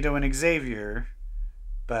Magneto and Xavier,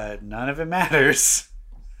 but none of it matters.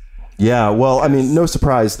 Yeah, well, I mean, no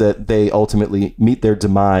surprise that they ultimately meet their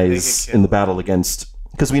demise in the battle against...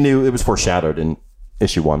 Because we knew it was foreshadowed in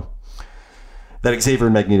issue 1 that Xavier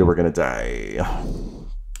and Magneto were going to die.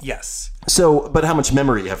 Yes. So, but how much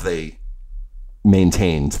memory have they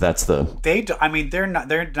maintained? That's the...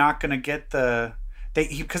 They're not going to get the...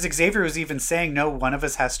 Because Xavier was even saying, no, one of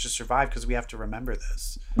us has to survive because we have to remember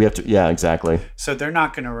this. We have to... Yeah, exactly. So they're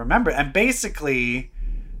not going to remember. And basically,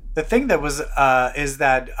 the thing that was... is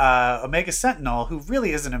that Omega Sentinel, who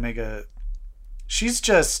really isn't Omega... She's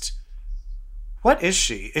just... What is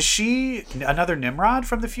she? Is she another Nimrod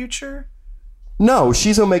from the future? No,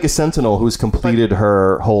 she's Omega Sentinel, who's completed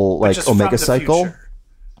her whole Omega cycle. Future.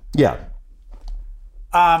 Yeah.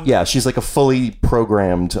 Yeah, she's like a fully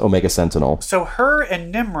programmed Omega Sentinel. So her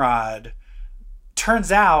and Nimrod,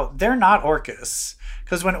 turns out they're not Orcus.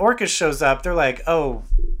 Because when Orcus shows up, they're like, oh,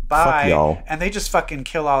 bye. Fuck y'all. And they just fucking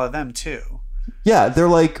kill all of them too. Yeah, they're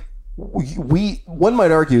like, one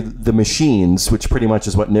might argue the machines, which pretty much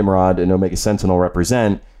is what Nimrod and Omega Sentinel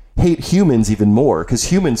represent, hate humans even more,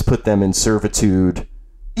 because humans put them in servitude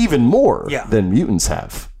even more than mutants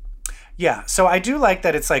have. Yeah, so I do like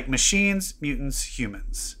that it's like machines, mutants,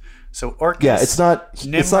 humans. So Orcus, yeah, it's not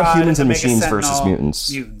humans and machines Sentinel, versus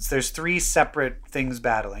mutants. Mutants. There's 3 separate things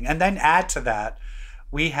battling, and then add to that,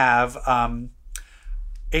 we have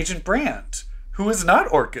Agent Brand, who is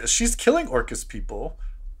not Orcus. She's killing Orcus people.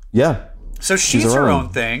 Yeah. So she's her own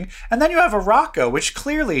thing, and then you have Arakko, which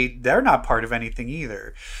clearly they're not part of anything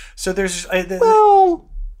either. So there's well,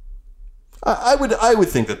 I would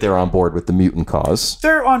think that they're on board with the mutant cause.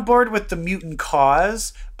 They're on board with the mutant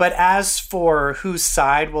cause, but as for whose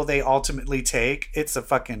side will they ultimately take, it's a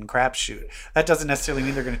fucking crapshoot. That doesn't necessarily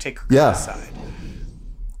mean they're going to take Krakoa's side.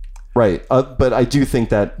 Right, but I do think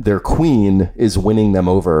that their queen is winning them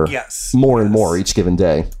over more and more each given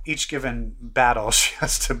day. Each given battle she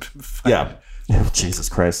has to fight. Yeah. Oh, Jesus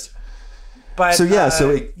Christ. But, so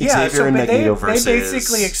Xavier and Magneto versus... They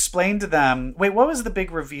basically explained to them... Wait, what was the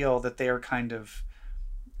big reveal that they are kind of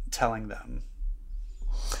telling them?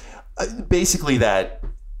 Basically that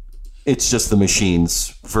it's just the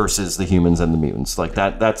machines versus the humans and the mutants. Like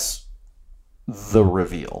that's the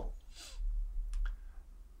reveal.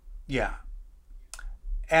 Yeah.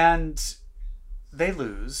 And they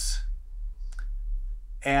lose.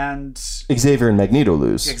 And... Xavier and Magneto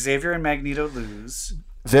lose. Xavier and Magneto lose.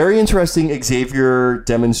 Very interesting. Xavier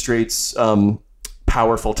demonstrates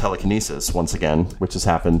powerful telekinesis once again, which has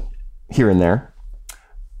happened here and there.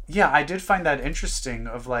 Yeah, I did find that interesting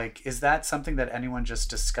of like, is that something that anyone just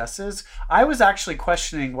discusses? I was actually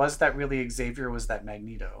questioning, was that really Xavier or was that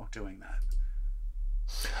Magneto doing that?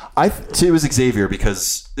 It was Xavier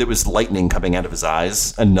because it was lightning coming out of his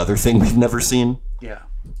eyes. Another thing we've never seen. Yeah.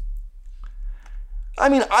 I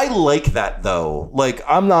mean, I like that, though. Like,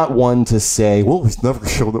 I'm not one to say, well, he's never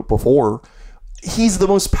shown it before. He's the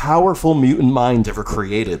most powerful mutant mind ever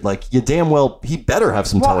created. Like, you damn well, he better have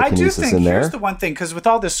some telekinesis I do think, in there. Here's the one thing, because with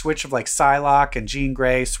all this switch of, like, Psylocke and Jean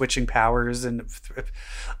Grey switching powers, and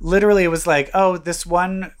literally it was like, oh, this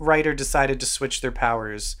one writer decided to switch their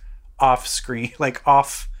powers off screen, like,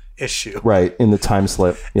 off issue. Right, in the time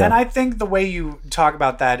slip. Yeah. And I think the way you talk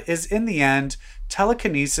about that is, in the end,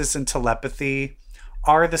 telekinesis and telepathy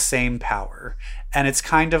are the same power, and it's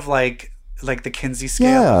kind of like the Kinsey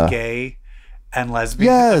scale of gay and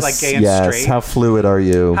lesbian, like gay and straight. How fluid are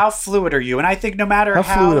you? How fluid are you? And I think no matter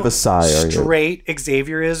how fluid of a psi are you? Straight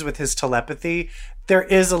Xavier is with his telepathy, there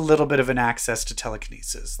is a little bit of an access to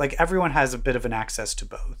telekinesis. Like everyone has a bit of an access to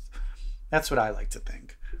both. That's what I like to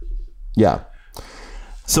think. Yeah.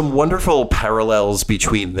 Some wonderful parallels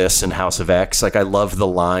between this and House of X. Like I love the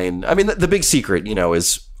line. I mean, the big secret,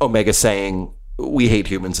 is Omega saying, we hate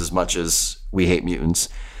humans as much as we hate mutants.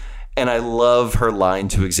 And I love her line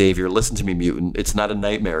to Xavier, listen to me, mutant. It's not a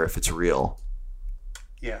nightmare if it's real.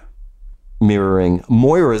 Yeah. Mirroring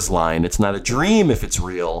Moira's line, it's not a dream if it's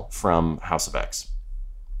real, from House of X.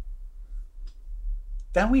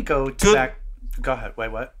 Then we go to back... Go ahead.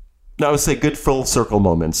 Wait, what? No, I would say good full circle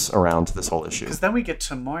moments around this whole issue. Because then we get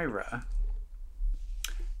to Moira.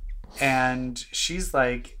 And she's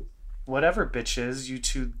like... Whatever, bitches, you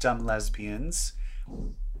two dumb lesbians.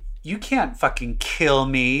 You can't fucking kill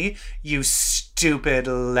me, you stupid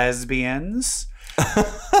lesbians.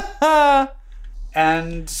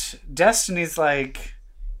 And Destiny's like,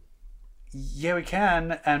 yeah, we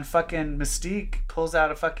can. And fucking Mystique pulls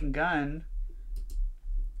out a fucking gun.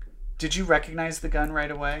 Did you recognize the gun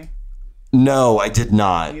right away? No, I did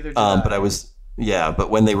not. Neither did I. But I was, but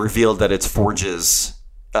when they revealed that it's Forge's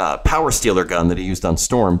power stealer gun that he used on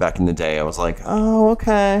Storm back in the day, I was like, oh,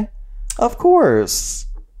 okay. Of course.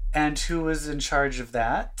 And who was in charge of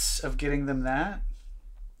that? Of getting them that?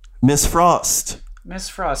 Miss Frost. Miss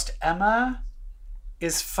Frost. Emma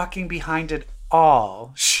is fucking behind it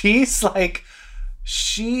all. She's like...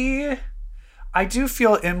 I do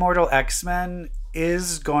feel Immortal X-Men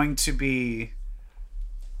is going to be,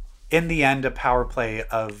 in the end, a power play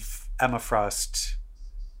of Emma Frost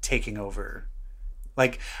taking over.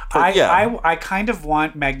 Like, I kind of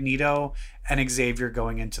want Magneto and Xavier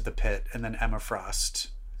going into the pit, and then Emma Frost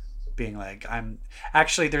being like,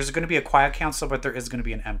 there's going to be a quiet council, but there is going to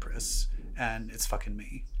be an empress, and it's fucking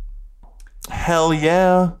me. Hell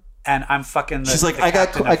yeah. And I'm fucking She's like, I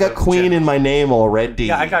got queen in my name already.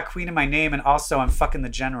 Yeah, I got queen in my name, and also I'm fucking the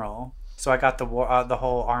general. So I got the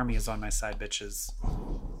whole army is on my side, bitches.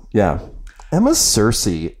 Yeah. Emma's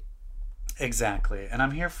Cersei. Exactly. And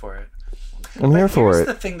I'm here for it. I'm here for Here's it.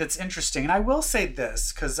 the thing that's interesting, and I will say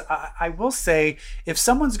this, because I will say, if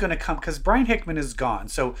someone's going to come, because Brian Hickman is gone,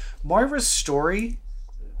 so Moira's story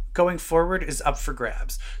going forward is up for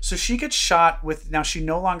grabs. So she gets shot with, now she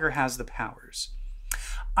no longer has the powers.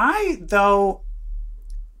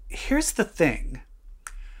 Here's the thing.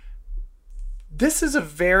 This is a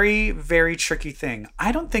very, very tricky thing.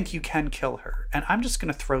 I don't think you can kill her, and I'm just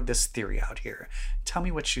going to throw this theory out here. Tell me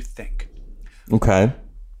what you think. Okay.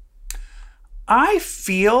 I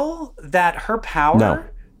feel that her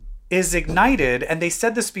power is ignited, and they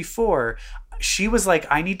said this before. She was like,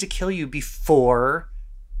 I need to kill you before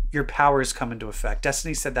your powers come into effect.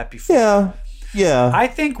 Destiny said that before. Yeah. Yeah. I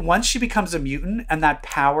think once she becomes a mutant and that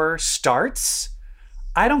power starts,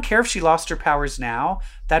 I don't care if she lost her powers now.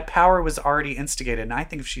 That power was already instigated, and I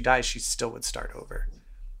think if she dies, she still would start over.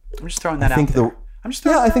 I'm just throwing that out there.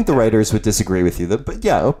 I think the writers would disagree with you, but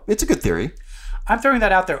yeah, it's a good theory. I'm throwing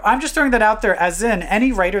that out there. I'm just throwing that out there as in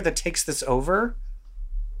any writer that takes this over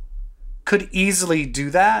could easily do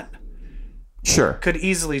that. Sure. Could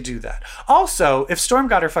easily do that. Also, if Storm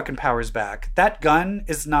got her fucking powers back, that gun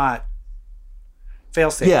is not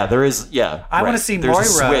failsafe. Yeah, there is. Yeah. I want to see There's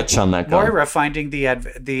Moira. a switch on that gun. Moira finding the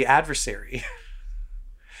adversary.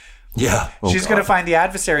 Yeah. She's going to find the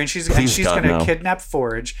adversary, and she's going to kidnap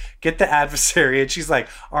Forge, get the adversary, and she's like,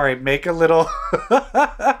 all right, make a little...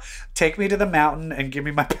 take me to the mountain and give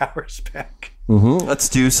me my powers back. Mm-hmm. Let's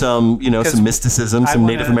do some mysticism, some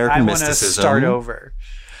Native American mysticism. Start over.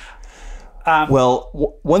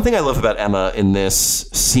 One thing I love about Emma in this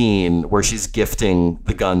scene where she's gifting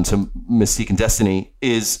the gun to Mystique and Destiny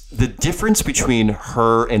is the difference between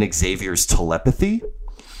her and Xavier's telepathy,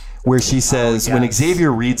 where she says, when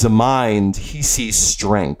Xavier reads a mind, he sees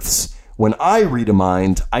strengths. When I read a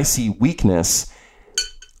mind, I see weakness.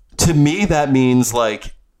 To me, that means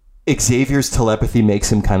like Xavier's telepathy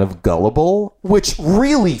makes him kind of gullible, which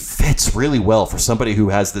really fits really well for somebody who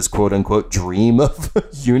has this quote unquote dream of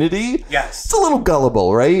unity. Yes. It's a little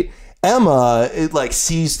gullible, right? Emma,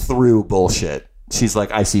 sees through bullshit. She's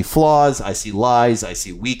like, I see flaws, I see lies, I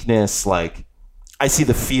see weakness. Like, I see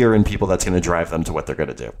the fear in people that's going to drive them to what they're going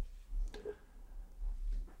to do.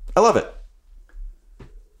 I love it.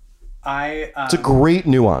 It's a great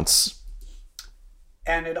nuance.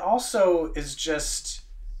 And it also is just...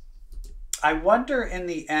 I wonder in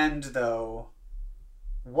the end, though,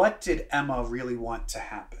 what did Emma really want to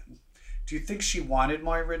happen? Do you think she wanted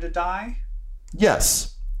Moira to die?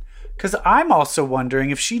 Yes. Because I'm also wondering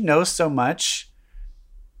if she knows so much,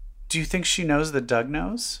 do you think she knows that Doug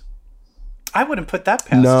knows? I wouldn't put that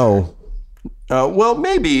past her. Well,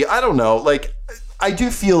 maybe. I don't know. I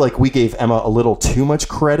do feel like we gave Emma a little too much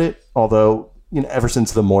credit, although, ever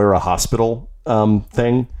since the Moira Hospital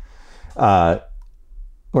thing,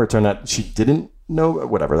 or it turned out she didn't know,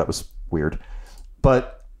 whatever, that was weird.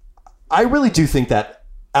 But I really do think that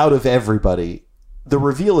out of everybody, the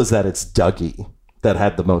reveal is that it's Dougie that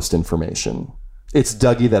had the most information. It's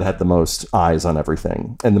Dougie that had the most eyes on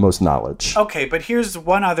everything and the most knowledge. Okay, but here's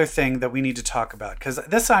one other thing that we need to talk about, because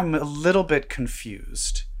this I'm a little bit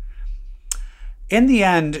confused. In the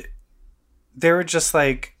end, they were just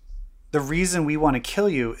like, the reason we want to kill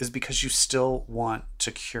you is because you still want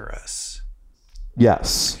to cure us.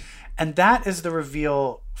 Yes. And that is the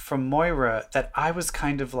reveal from Moira that I was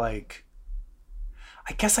kind of like,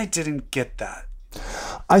 I guess I didn't get that.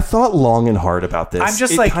 I thought long and hard about this. I'm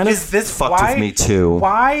just is this fucked with me too?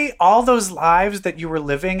 Why all those lives that you were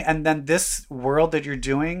living and then this world that you're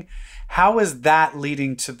doing, how is that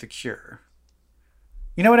leading to the cure?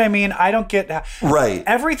 You know what I mean? I don't get... Right.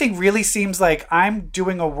 Everything really seems like I'm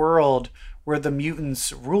doing a world where the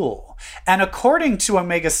mutants rule. And according to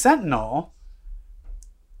Omega Sentinel,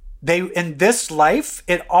 in this life,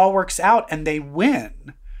 it all works out and they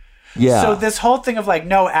win. Yeah. So this whole thing of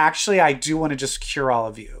no, actually, I do want to just cure all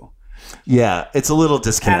of you. Yeah, it's a little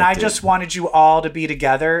disconnected. And I just wanted you all to be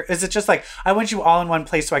together. Is it just I want you all in one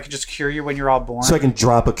place so I could just cure you when you're all born? So I can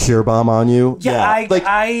drop a cure bomb on you? Yeah. But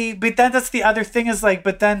then that's the other thing is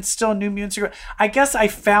but then still New Mutants are... I guess I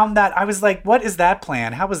found that, I was like, what is that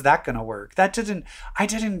plan? How is that going to work? That didn't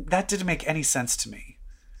make any sense to me.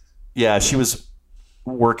 Yeah, she was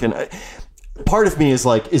working... Part of me is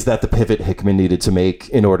that the pivot Hickman needed to make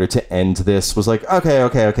in order to end this was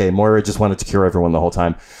okay. Moira just wanted to cure everyone the whole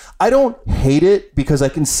time. I don't hate it because I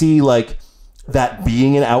can see that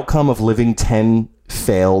being an outcome of living 10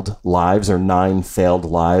 failed lives or 9 failed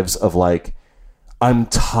lives of I'm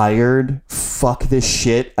tired. Fuck this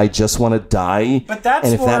shit. I just want to die. But that's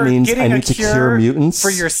and if that means getting I a need to cure mutants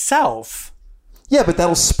for yourself. Yeah, but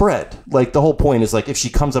that'll spread. Like, the whole point is, like, if she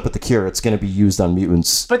comes up with the cure, it's going to be used on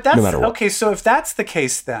mutants. But that's no matter what. okay. So if that's the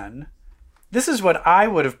case, then this is what I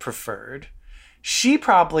would have preferred. She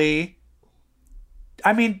probably,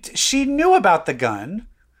 I mean, she knew about the gun.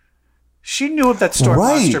 She knew of that storm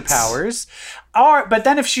monster powers. But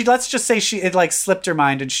then if she, let's just say it like slipped her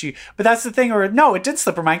mind but that's the thing, or no, it did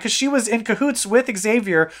slip her mind because she was in cahoots with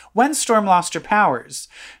Xavier when Storm lost her powers.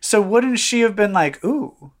 So wouldn't she have been like,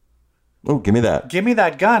 ooh. Oh, give me that. Give me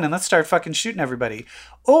that gun and let's start fucking shooting everybody.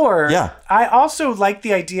 Or I also like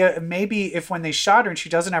the idea, maybe if when they shot her and she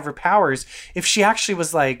doesn't have her powers, if she actually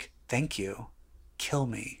was like, thank you, kill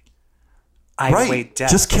me. I wait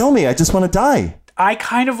death. Just kill me. I just want to die. I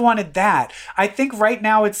kind of wanted that. I think right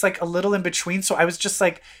now it's like a little in between. So I was just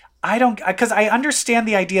like, because I understand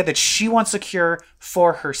the idea that she wants a cure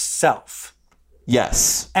for herself.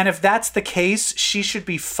 Yes. And if that's the case, she should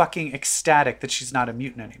be fucking ecstatic that she's not a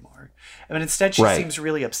mutant anymore. I mean, instead she seems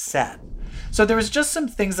really upset. So there was just some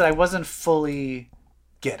things that I wasn't fully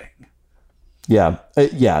getting. Yeah.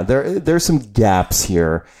 There's some gaps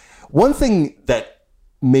here. One thing that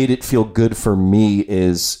made it feel good for me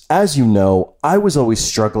is, as you know, I was always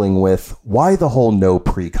struggling with why the whole no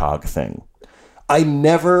precog thing. It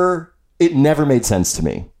never made sense to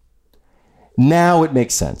me. Now it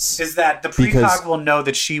makes sense. Is that the precog will know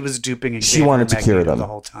that she was duping Xavier she wanted to cure them the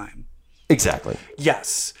whole time. Exactly.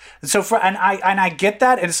 Yes. So I get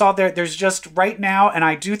that, and it's all there. There's just right now, and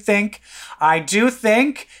I do think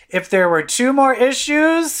if there were 2 more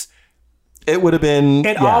issues, it would have been.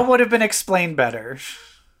 All would have been explained better.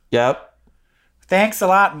 Yep. Thanks a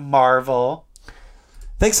lot, Marvel.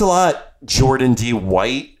 Thanks a lot, Jordan D.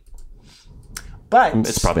 White. But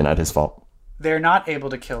it's probably not his fault. They're not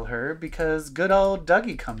able to kill her because good old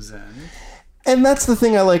Dougie comes in. And that's the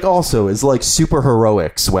thing I like also, is like super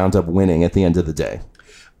heroics wound up winning at the end of the day.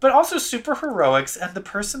 But also super heroics, and the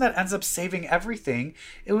person that ends up saving everything,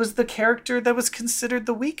 it was the character that was considered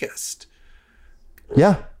the weakest.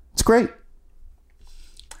 Yeah, it's great.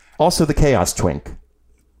 Also the Chaos Twink.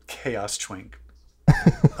 Chaos Twink.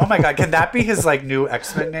 Oh my god, can that be his like new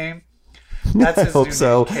X-Men name? That's his new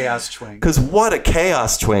name, Chaos Twink. Because what a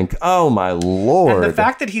Chaos Twink. Oh my lord. And the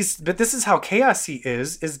fact that but this is how chaos he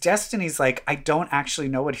is Destiny's like, I don't actually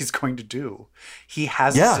know what he's going to do. He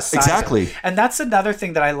hasn't decided. Exactly. And that's another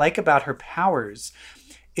thing that I like about her powers,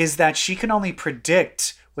 is that she can only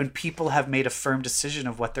predict when people have made a firm decision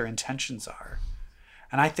of what their intentions are.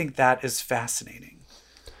 And I think that is fascinating.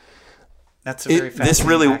 That's a very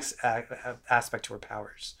fascinating aspect to her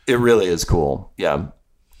powers. It really is cool. Yeah.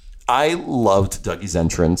 I loved Dougie's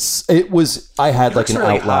entrance. I had like an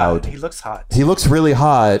really out loud. He looks hot. He looks really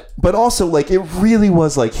hot, but also like it really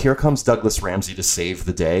was like, here comes Douglas Ramsey to save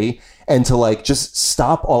the day and to like just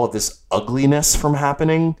stop all of this ugliness from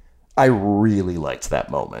happening. I really liked that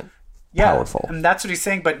moment. Yeah, powerful. And that's what he's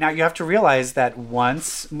saying. But now you have to realize that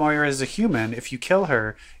once Moira is a human, if you kill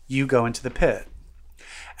her, you go into the pit.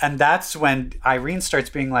 And that's when Irene starts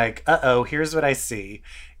being like, uh-oh, here's what I see.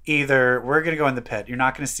 Either we're going to go in the pit, you're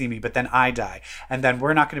not going to see me, but then I die. And then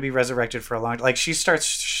we're not going to be resurrected for a long time. Like, she starts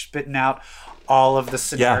spitting out all of the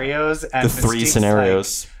scenarios. And the 3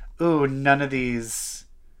 scenarios. Like, ooh, none of these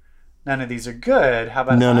are good. How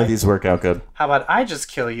about none of these work out good? How about I just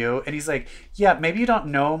kill you? And he's like, yeah, maybe you don't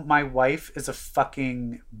know my wife is a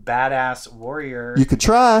fucking badass warrior. You could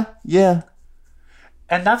try. Yeah.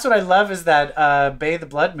 And that's what I love, is that Bay the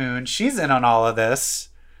Blood Moon, she's in on all of this.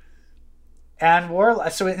 And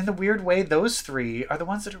so in the weird way, those 3 are the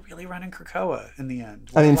ones that are really running Krakoa in the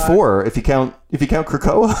end. I mean, 4 if you count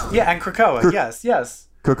Krakoa. Yeah, and Krakoa. Yes.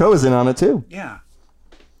 Krakoa's in on it too. Yeah.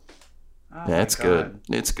 Oh yeah, it's good.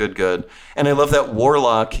 It's good. And I love that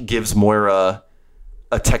Warlock gives Moira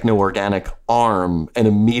a techno-organic arm, and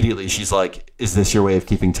immediately she's like, is this your way of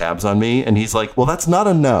keeping tabs on me? And he's like, well, that's not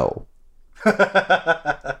a no.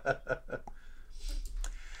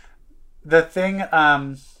 The thing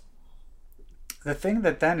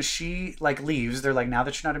that then she like leaves, they're like, now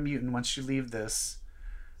that you're not a mutant, once you leave this,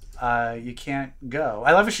 you can't go.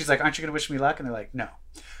 I love it. She's like, aren't you gonna wish me luck? And they're like, no.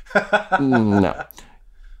 No.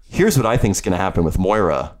 Here's what I think is gonna happen with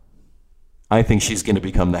Moira. I think she's gonna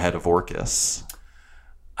become the head of Orchis.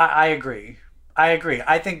 I agree. I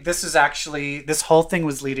think this whole thing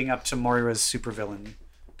was leading up to Moira's supervillain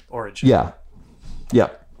origin. Yeah.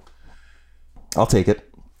 I'll take it.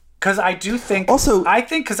 Because I do think Also, I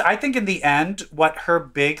think in the end, what her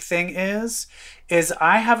big thing is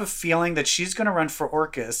I have a feeling that she's going to run for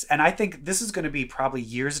Orcus, and I think this is going to be probably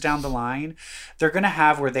years down the line. They're going to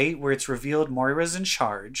have where it's revealed Moira's in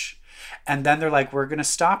charge, and then they're like, we're going to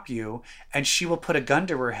stop you, and she will put a gun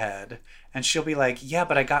to her head, and she'll be like, yeah,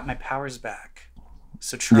 but I got my powers back,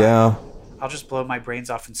 so try. Yeah. I'll just blow my brains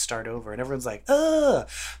off and start over. And everyone's like, ugh.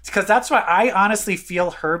 Because that's why I honestly feel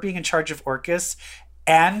her being in charge of Orcus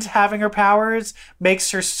and having her powers makes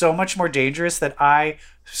her so much more dangerous that I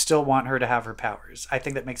still want her to have her powers. I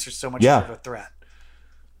think that makes her so much more of a threat.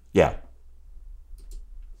 Yeah.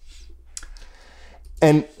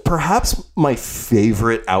 And perhaps my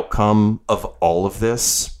favorite outcome of all of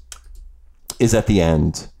this is at the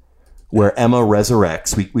end, where Emma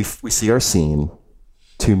resurrects. We see our scene.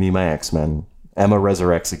 To Me, My X-Men. Emma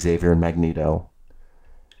resurrects Xavier and Magneto.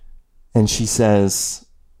 And she says,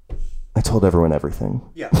 I told everyone everything.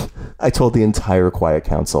 Yeah. I told the entire Quiet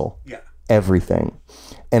Council. Yeah. Everything.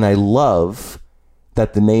 And I love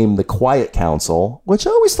that the name The Quiet Council, which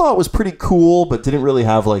I always thought was pretty cool, but didn't really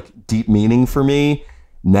have like deep meaning for me,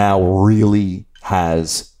 now really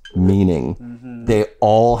has meaning. Mm-hmm. They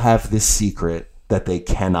all have this secret that they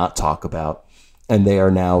cannot talk about. And they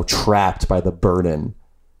are now trapped by the burden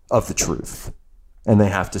of the truth, and they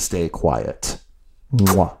have to stay quiet.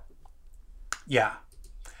 Mwah. Yeah.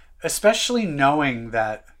 Especially knowing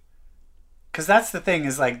that, because that's the thing,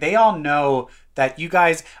 is like they all know that you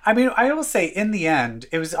guys, I mean, I will say in the end,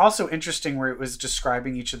 it was also interesting where it was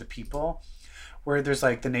describing each of the people, where there's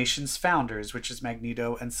like the nation's founders, which is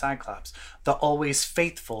Magneto and Cyclops, the always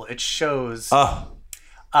faithful. It shows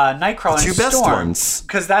Nightcrawler and two best Storm, ones,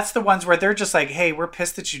 because that's the ones where they're just like, hey, we're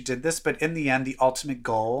pissed that you did this, but in the end, the ultimate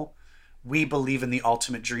goal, we believe in the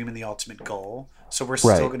ultimate dream and the ultimate goal, so we're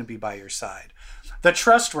still going to be by your side. The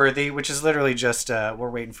trustworthy, which is literally just we're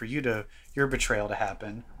waiting for your betrayal to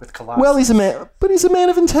happen with Colossus. Well, he's a man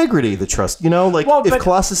of integrity. The trust, if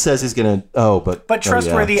Colossus says he's gonna, but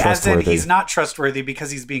trustworthy, as in he's not trustworthy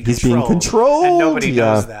because he's being controlled, and nobody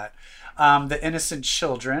knows that. The innocent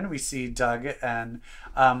children, we see Doug and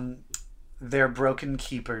their broken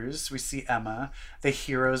keepers, we see Emma. The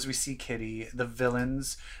heroes, we see Kitty. The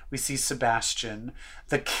villains, we see Sebastian.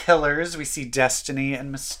 The killers, we see Destiny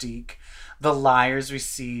and Mystique. The liars, we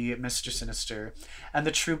see Mr. Sinister. And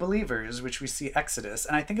the true believers, which we see Exodus.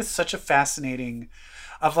 And I think it's such a fascinating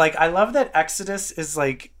I love that Exodus is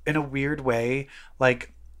like, in a weird way,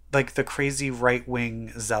 like the crazy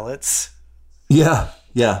right-wing zealots. Yeah.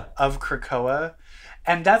 Yeah. Of Krakoa.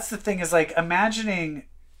 And that's the thing, is like imagining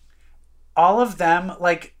all of them,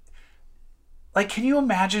 like can you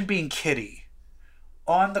imagine being Kitty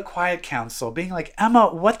on the Quiet Council, being like,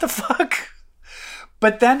 Emma, what the fuck?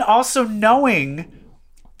 But then also knowing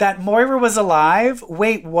that Moira was alive.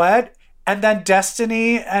 Wait, what? And then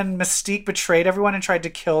Destiny and Mystique betrayed everyone and tried to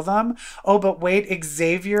kill them. Oh, but wait,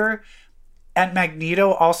 Xavier and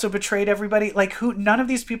Magneto also betrayed everybody. Like, none of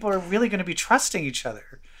these people are really going to be trusting each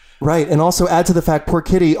other. Right, and also add to the fact, poor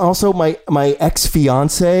Kitty, also my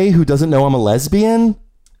ex-fiance who doesn't know I'm a lesbian.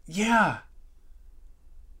 Yeah.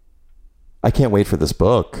 I can't wait for this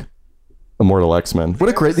book, Immortal X-Men.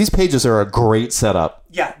 These pages are a great setup.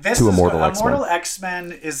 Yeah, this to is Immortal X-Men. Immortal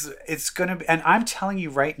X-Men it's going to be, and I'm telling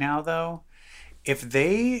you right now though, if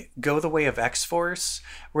they go the way of X-Force,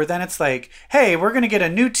 where then it's like, hey, we're going to get a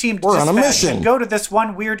new team to on a mission and go to this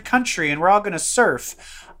one weird country and we're all going to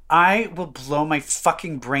surf, I will blow my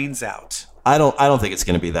fucking brains out. I don't think it's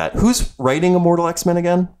going to be that. Who's writing Immortal X-Men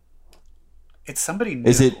again? It's somebody new.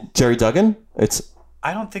 Is it Jerry Duggan?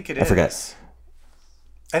 I don't think it is. I forget.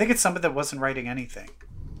 I think it's somebody that wasn't writing anything.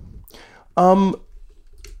 I'm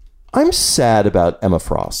sad about Emma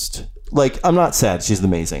Frost. Like, I'm not sad. She's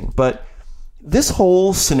amazing. But this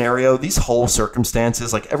whole scenario, these whole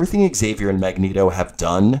circumstances, like everything Xavier and Magneto have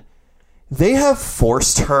done, they have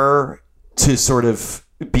forced her to sort of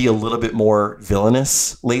be a little bit more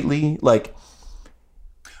villainous lately. Like,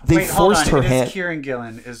 they forced her hand. Kieran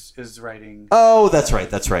Gillen is writing. Oh, that's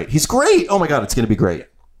right. He's great. Oh my God, it's going to be great.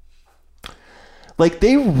 Yeah. Like,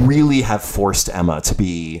 they really have forced Emma to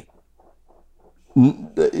be,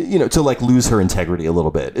 to like lose her integrity a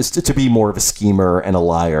little bit. Is to be more of a schemer and a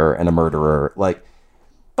liar and a murderer. Like,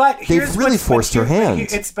 but they've really forced her hand.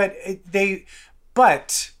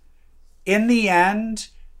 But in the end,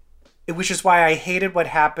 which is why I hated what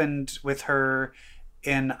happened with her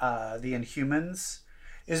in the Inhumans,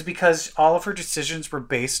 is because all of her decisions were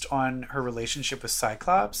based on her relationship with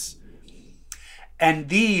Cyclops,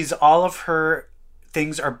 and all of her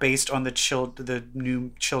things are based on the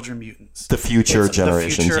new children mutants, the future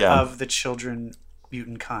generations, the future of the children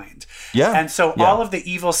mutant kind. Yeah. And so Yeah. all of the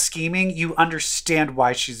evil scheming, you understand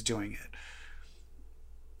why she's doing it.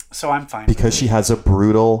 So I'm fine. Because she has a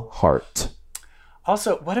brutal heart.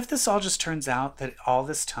 Also, what if this all just turns out that all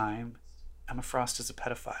this time Emma Frost is a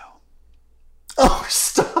pedophile? Oh,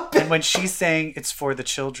 stop it. And when she's saying it's for the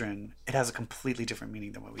children, it has a completely different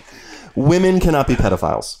meaning than what we think. Women cannot be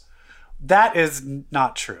pedophiles. That is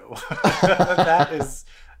not true. That is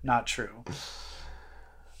not true.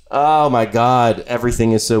 Oh my God.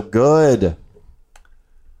 Everything is so good.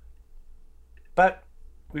 But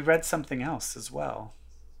we read something else as well.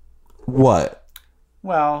 What?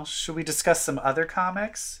 Well, should we discuss some other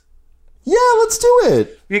comics? Yeah, let's do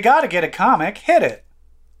it. You gotta get a comic. Hit it.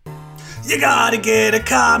 You gotta get a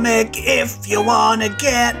comic if you wanna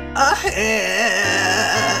get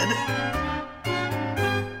ahead.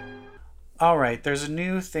 All right, there's a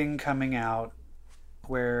new thing coming out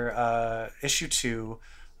where issue 2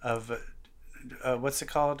 of what's it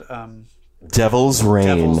called? Devil's Reign.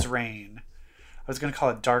 Devil's Reign. I was gonna call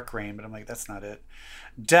it Dark Reign, but I'm like, that's not it.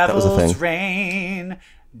 was a Devil's thing. Reign.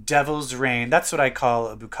 Devil's Reign. That's what I call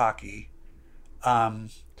a bukkake.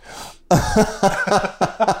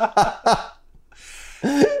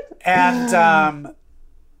 And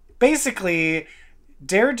basically,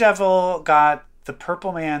 Daredevil got the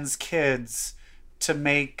Purple Man's kids to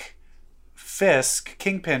make Fisk,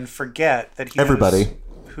 Kingpin, forget that he Everybody. knows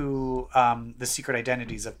who the secret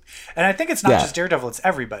identities of. And I think it's not Yeah. just Daredevil; it's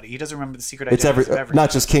everybody. He doesn't remember the secret It's identities of everybody.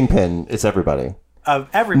 not just Kingpin. It's everybody. Of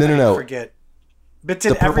everybody. No. Forget. But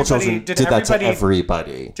did The Purple everybody? Children Did did that to everybody?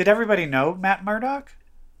 everybody. Did everybody know Matt Murdock?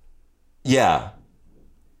 Yeah.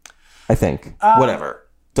 I think. Whatever.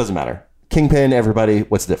 Doesn't matter. Kingpin, everybody.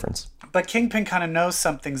 What's the difference? But Kingpin kind of knows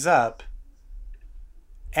something's up,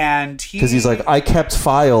 and Because he's like, I kept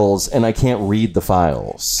files and I can't read the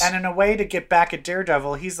files. And in a way to get back at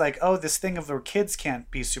Daredevil, he's like, oh, this thing of where kids can't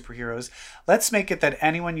be superheroes. Let's make it that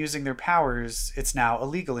anyone using their powers, it's now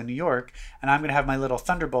illegal in New York. And I'm going to have my little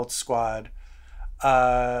Thunderbolt squad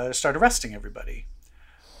start arresting everybody.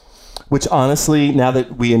 Which honestly, now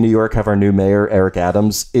that we in New York have our new mayor, Eric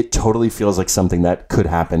Adams, it totally feels like something that could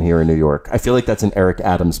happen here in New York. I feel like that's an Eric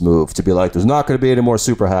Adams move to be like, there's not going to be any more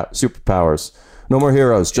superpowers. No more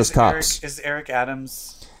heroes, just cops. Is Eric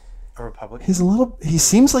Adams a Republican? He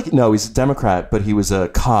seems like, no, he's a Democrat, but he was a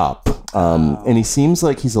cop. And he seems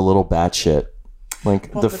like he's a little batshit.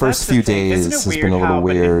 Like Well, the but first that's the few thing. days Isn't it has been a weird little how,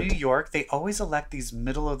 weird. But in New York, they always elect these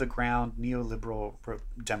middle of the ground neoliberal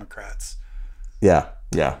Democrats. Yeah.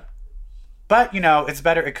 But, it's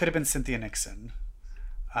better. It could have been Cynthia Nixon.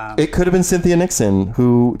 It could have been Cynthia Nixon,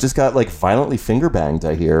 who just got like violently finger banged,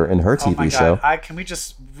 I hear, in her Oh my TV show. God. Can we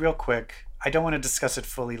just, real quick, I don't want to discuss it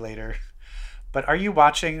fully later, but are you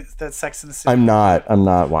watching the Sex and the City? I'm not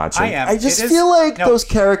watching. I am. I just It is- feel like no. those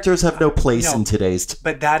characters have no place No. in today's.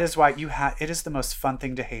 But that is why it is the most fun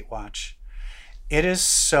thing to hate watch. It is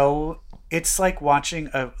so, it's like watching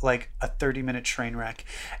a 30-minute train wreck.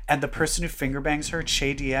 And the person who finger bangs her,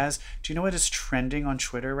 Che Diaz, do you know what is trending on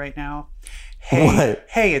Twitter right now? What?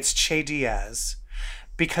 Hey, it's Che Diaz.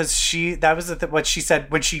 Because that was what she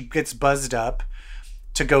said when she gets buzzed up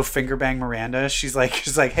to go finger bang Miranda. She's like,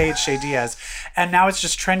 hey, it's Che Diaz. And now it's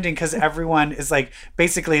just trending because everyone is like,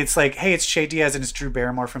 basically it's like, hey, it's Che Diaz and it's Drew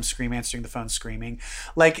Barrymore from Scream answering the phone screaming.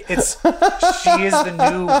 Like she is she's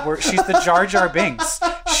the Jar Jar Binks.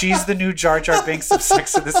 She's the new Jar Jar Binks of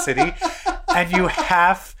Sex and the City. And you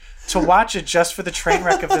have to watch it just for the train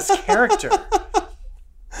wreck of this character.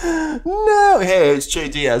 No, hey, it's Che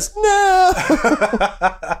Diaz. No.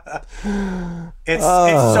 It's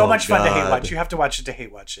so much fun to hate God. watch. You have to watch it to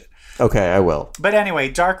hate watch it. Okay, I will. But anyway,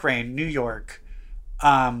 Dark Reign, New York.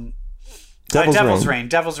 Devil's Reign.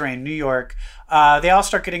 Devil's Reign, New York. They all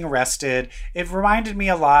start getting arrested. It reminded me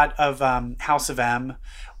a lot of House of M,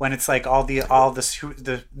 when it's like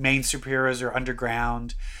the main superheroes are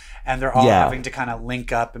underground, and they're all having to kind of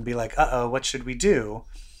link up and be like, uh-oh, what should we do?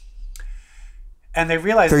 And they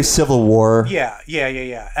realize Very Civil War. Yeah.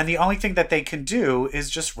 And the only thing that they can do is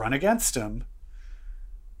just run against him.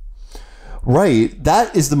 Right.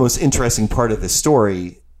 That is the most interesting part of this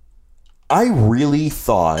story. I really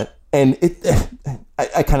thought, and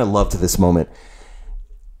I kind of loved this moment.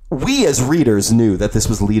 We as readers knew that this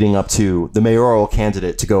was leading up to the mayoral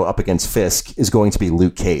candidate to go up against Fisk is going to be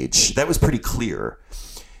Luke Cage. That was pretty clear.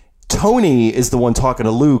 Tony is the one talking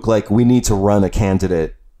to Luke like, we need to run a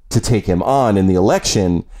candidate to take him on in the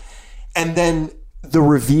election. And then the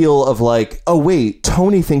reveal of like, oh wait,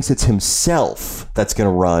 Tony thinks it's himself that's going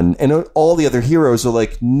to run. And all the other heroes are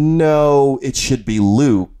like, no, it should be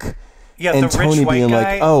Luke. Yeah, And the Tony rich white being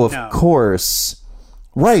guy, like, oh, of no. course.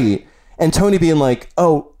 Right. And Tony being like,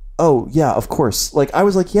 oh, Oh, yeah, of course. Like, I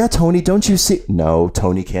was like, yeah, Tony, don't you see? No,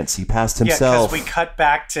 Tony can't see past Yeah, himself. because we cut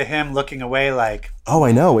back to him looking away like, Oh,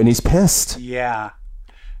 I know. And he's pissed. yeah,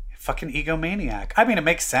 fucking egomaniac. I mean, it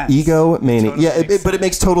makes sense. Egomaniac. Totally Yeah, makes but it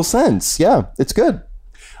makes total sense. Yeah, it's good.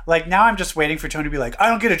 Like, now I'm just waiting for Tony to be like, I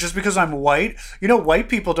don't get it. Just because I'm white, white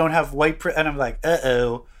people don't have white. And I'm like,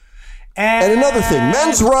 uh-oh. And another thing,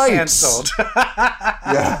 men's rights. Canceled.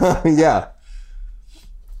 Yeah. Yeah.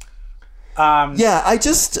 Yeah,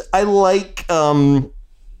 I like,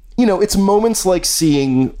 it's moments like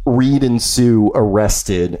seeing Reed and Sue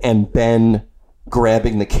arrested and Ben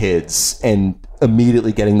grabbing the kids and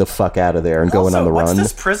immediately getting the fuck out of there and going on the run. What's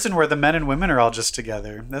this prison where the men and women are all just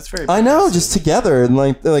together? That's very I know, progressive. just together, and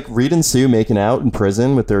like Reed and Sue making out in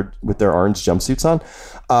prison with their orange jumpsuits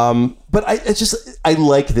on. But I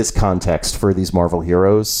like this context for these Marvel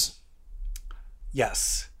heroes.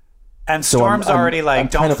 Yes. And So Storm's I'm already like, I'm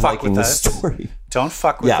don't kind of fuck liking with this us. story. Don't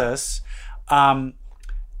fuck with Yeah. us.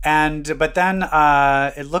 But then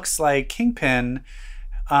it looks like Kingpin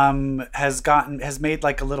has made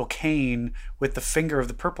like a little cane with the finger of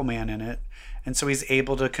the Purple Man in it, and so he's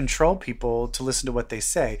able to control people to listen to what they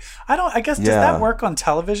say. I guess does Yeah. that work on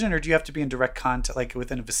television, or do you have to be in direct contact, like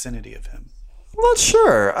within a vicinity of him? I'm not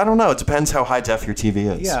sure. I don't know. It depends how high def your TV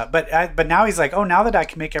is. Yeah, but now he's like, oh, now that I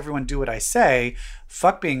can make everyone do what I say,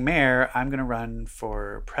 fuck being mayor, I'm gonna run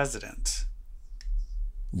for president.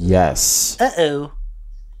 Yes. Uh-oh.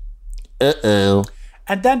 Uh-oh.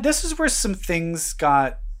 And then this is where some things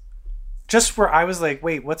got just where I was like,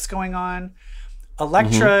 wait, what's going on?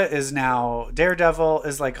 Elektra is now Daredevil,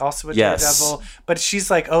 is like also a Yes. Daredevil, but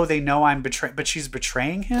she's like, oh, they know I'm betraying, but she's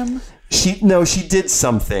betraying him. She did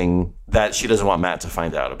something that she doesn't want Matt to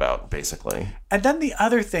find out about, basically. And then the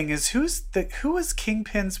other thing is, who was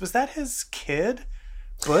Kingpin's? Was that his kid,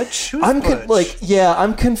 Butch? Who's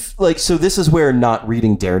Butch? So this is where not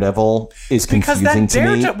reading Daredevil is because confusing that to me.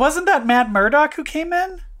 Daredevil wasn't that Matt Murdock who came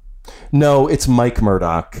in? No, it's Mike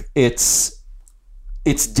Murdock. Matt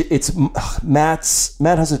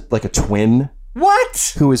has a twin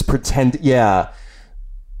What? who is yeah.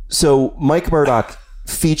 So Mike Murdock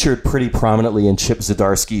featured pretty prominently in Chip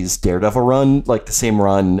Zdarsky's Daredevil run, like the same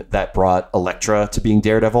run that brought Elektra to being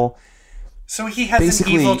Daredevil. So he has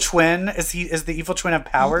Basically- an evil twin. Is the evil twin have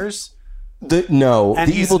powers? The And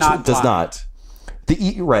he's evil not twin does blind. not. But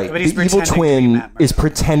he's the evil pretending to be twin Matt Murdock. is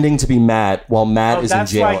pretending to be Matt while Matt Oh, is in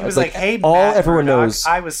that's jail. why he was like, "Hey, all Matt everyone Murdock." knows.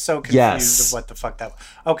 I was so confused Yes. of what the fuck that was.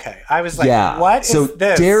 Okay, I was like, Yeah. "What is so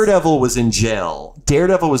this?" Daredevil was in jail.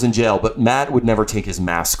 But Matt would never take his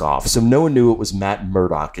mask off. So no one knew it was Matt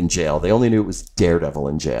Murdock in jail. They only knew it was Daredevil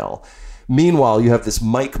in jail. Meanwhile, you have this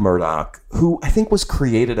Mike Murdock, who I think was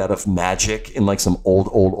created out of magic in like some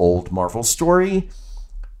old Marvel story,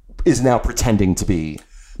 is now pretending to be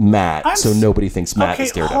Matt. So nobody thinks Matt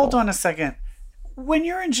is Daredevil. Hold on a second. When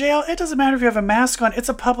you're in jail, it doesn't matter if you have a mask on. It's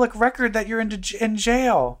a public record that you're in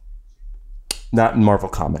jail. Not in Marvel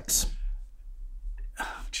Comics.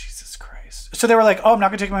 Jesus Christ. So they were like, "Oh, I'm not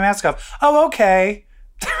going to take my mask off." Oh, okay.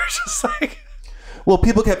 They were just like... Well,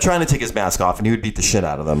 people kept trying to take his mask off, and he would beat the shit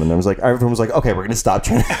out of them. And everyone was like, "Okay, we're going to stop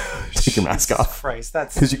trying to take your mask off Christ,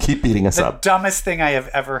 that's because you keep beating us the up." dumbest thing I have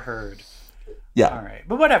ever heard. Yeah. All right.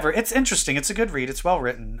 But whatever. It's interesting. It's a good read. It's well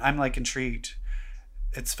written. I'm like intrigued.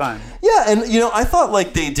 It's fun. Yeah, and I thought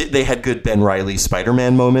like they had good Ben Reilly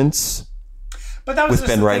Spider-Man moments. But that was With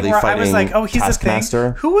just Ben the Reilly thing where I was fighting like, oh, he's a Taskmaster.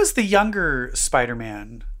 thing. Who was the younger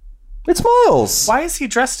Spider-Man? It's Miles. Why is he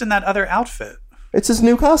dressed in that other outfit? It's his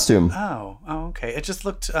new costume. Oh, okay. It just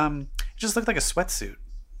looked like a sweatsuit.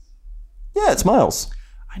 Yeah, it's Miles.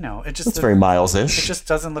 I know. It It's very Miles-ish. It just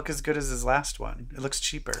doesn't look as good as his last one. It looks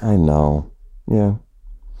cheaper. I know. Yeah.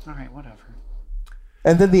 All right, whatever.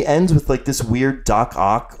 And then the end with like this weird Doc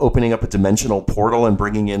Ock opening up a dimensional portal and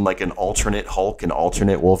bringing in like an alternate Hulk, an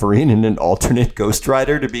alternate Wolverine, and an alternate Ghost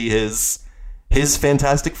Rider to be his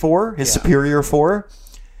Fantastic Four, his Superior Four,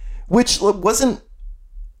 which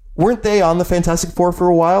weren't they on the Fantastic Four for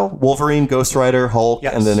a while? Wolverine, Ghost Rider, Hulk,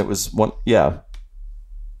 Yes. and then it was one, yeah. And then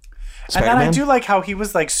I Spider-Man? do like how he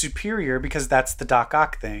was like superior because that's the Doc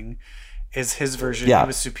Ock thing. Is his version? Yeah. He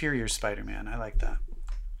was superior Spider-Man. I like that.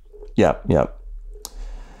 Yeah, yeah.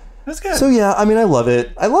 That's good. So yeah, I mean, I love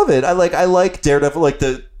it. I like Daredevil. Like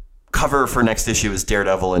the cover for next issue is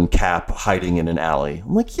Daredevil and Cap hiding in an alley.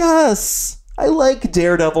 I'm like, yes, I like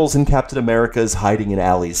Daredevils and Captain America's hiding in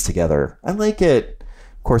alleys together. I like it.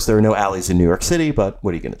 Of course, there are no alleys in New York City, but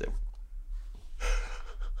what are you gonna do?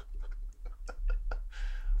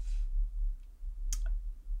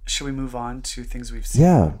 Should we move on to things we've seen?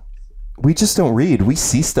 Yeah, we just don't read. We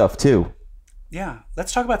see stuff too. Yeah.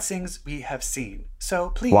 Let's talk about things we have seen. So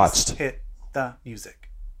please Watched. hit the music.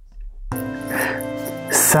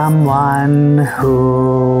 someone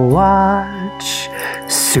who'll watch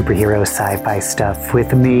superhero sci-fi stuff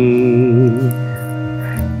with me.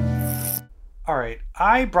 All right,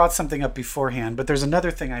 I brought something up beforehand, but there's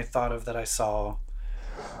another thing I thought of that I saw.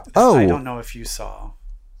 Oh. I don't know if you saw.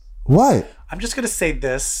 What? I'm just going to say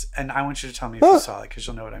this, and I want you to tell me if you saw it, because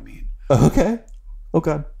you'll know what I mean. Okay. Oh,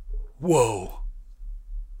 God. Whoa.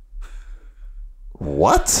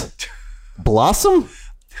 What? Blossom?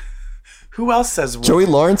 Who else says whoa? Joey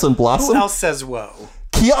Lawrence on Blossom? Who else says whoa?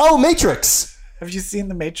 Oh, Matrix. Have you seen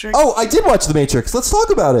The Matrix? Oh, I did watch The Matrix. Let's talk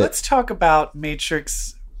about it. Let's talk about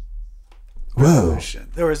Matrix Whoa.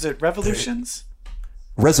 Revolution. Or is it Revolutions?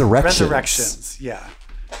 Resurrections. Yeah.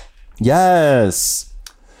 Yes.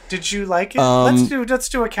 Did you like it? Let's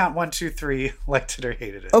do a count 1, 2, 3. Liked it or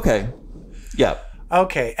hated it. Okay. Yeah.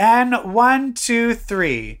 Okay, and 1, 2,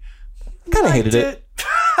 3. Kind of hated it.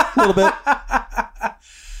 A little bit.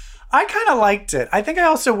 I kind of liked it. I think I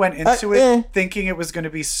also went into it thinking it was going to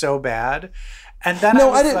be so bad, and then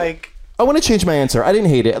I didn't, like, I want to change my answer. I didn't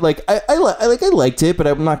hate it. Like I liked it, but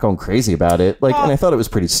I'm not going crazy about it. Like, and I thought it was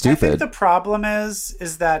pretty stupid. I think the problem is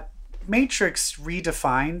that Matrix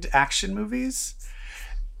redefined action movies,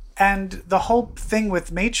 and the whole thing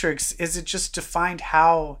with Matrix is it just defined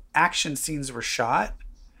how action scenes were shot.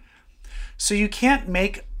 So you can't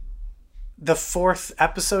make the 4th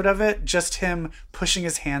episode of it just him pushing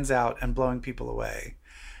his hands out and blowing people away.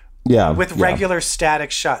 Yeah. With regular static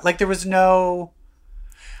shot. Like, there was no...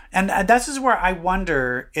 And this is where I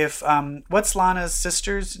wonder if... what's Lana's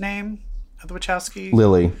sister's name? Of the Wachowski?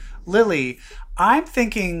 Lily. I'm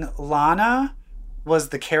thinking Lana was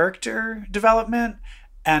the character development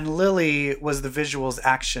and Lily was the visuals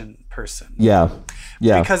action person. Yeah.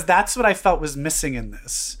 Because that's what I felt was missing in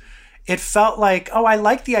this. It felt like, I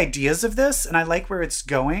like the ideas of this and I like where it's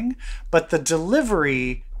going, but the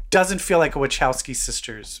delivery doesn't feel like a Wachowski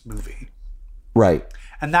sisters movie. Right.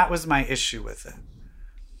 And that was my issue with it.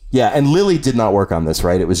 Yeah, and Lily did not work on this,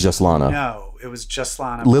 right? It was just Lana. No, it was just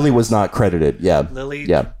Lana. Lily was not credited. Yeah.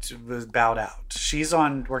 Lily was bowed out. She's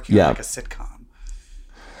working on like a sitcom.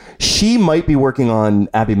 She might be working on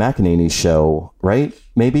Abby McEnany's show, right?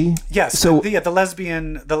 Maybe? Yes. So the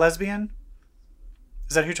lesbian?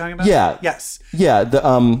 Is that who you're talking about? Yeah. Yes. Yeah,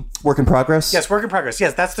 the Work in Progress? Yes, Work in Progress.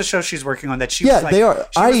 Yes, that's the show she's working on that she was like, they are.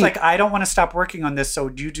 She was like, I don't want to stop working on this, so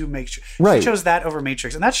you do Matrix. Right. She chose that over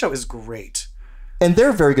Matrix, and that show is great. And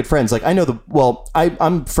they're very good friends. Like, I know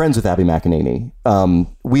I'm friends with Abby McEnany.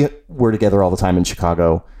 We were together all the time in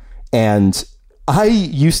Chicago. And I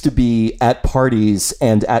used to be at parties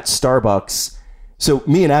and at Starbucks. So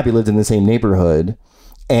me and Abby lived in the same neighborhood.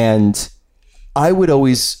 And I would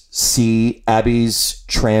always see Abby's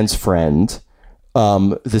trans friend,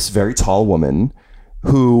 this very tall woman,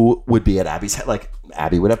 who would be at Abby's, like,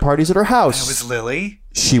 Abby would have parties at her house. It was Lily.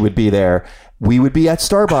 She would be there. We would be at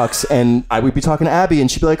Starbucks and I would be talking to Abby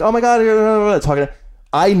and she'd be like, oh my God, talking to...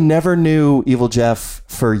 I never knew Evil Jeff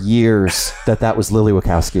for years that was Lily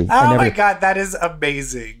Wachowski. My God, that is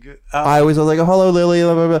amazing. I always was like, oh, hello, Lily.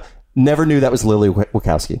 Blah, blah, blah. Never knew that was Lily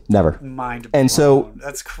Wachowski. Never. Mind blown. And so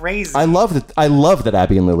that's crazy. I love that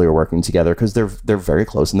Abby and Lily are working together because they're very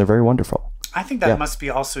close and they're very wonderful. I think that must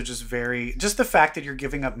be also just the fact that you're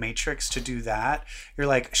giving up Matrix to do that. You're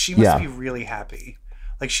like, she must be really happy.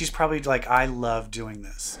 Like, she's probably like, I love doing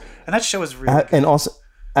this. And that show is really good. And also,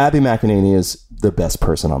 Abby McEnany is the best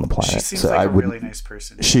person on the planet. She seems like a really nice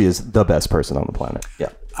person. She is the best person on the planet.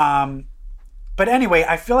 Yeah. But anyway,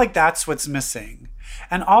 I feel like that's what's missing.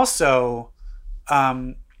 And also,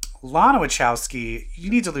 Lana Wachowski,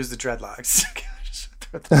 you need to lose the dreadlocks.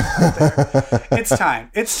 It's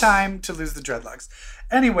time to lose the dreadlocks.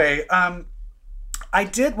 Anyway,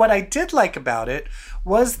 what I did like about it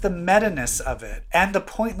was the meta-ness of it and the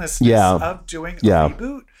pointlessness of doing a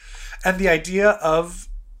reboot and the idea of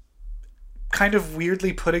kind of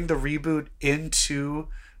weirdly putting the reboot into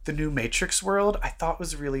the new Matrix world. I thought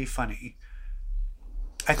was really funny.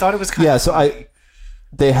 I thought it was kind of funny.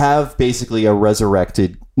 They have basically a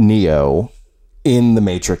resurrected Neo in the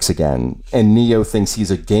Matrix again, and Neo thinks he's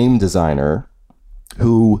a game designer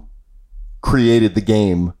who created the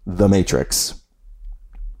game The Matrix.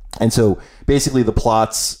 And so basically the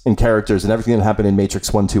plots and characters and everything that happened in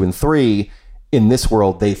Matrix 1, 2, and 3 in this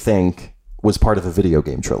world they think was part of a video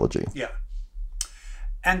game trilogy. Yeah.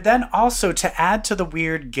 And then also to add to the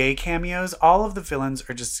weird gay cameos, all of the villains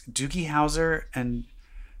are just Doogie Howser and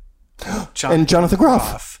And Jonathan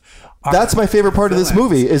Groff. That's my favorite part of this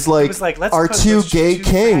movie. Is It like, was like, let's our put two those gay two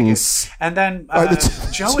kings. faggots. And then are the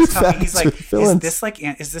Joe two was telling me, he's faggots like, with villains.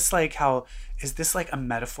 is this like a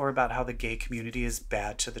metaphor about how the gay community is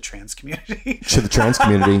bad to the trans community? To the trans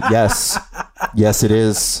community, yes. Yes, it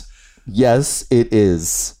is. Yes, it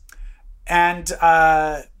is. And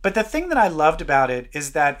but the thing that I loved about it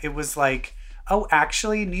is that it was like, oh,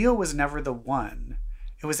 actually, Neo was never the one.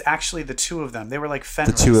 It was actually the two of them. They were like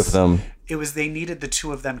Fenris. The two of them. It was, they needed the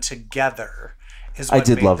two of them together. Is I what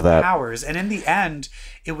did made love the that. powers. And in the end,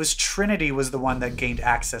 it was Trinity was the one that gained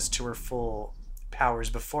access to her full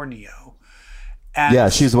powers before Neo. And Yeah,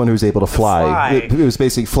 she's the one who was able to fly. It was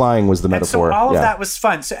basically flying was the and metaphor. so all of Yeah. that was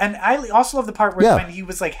fun. So, and I also love the part where Yeah. when he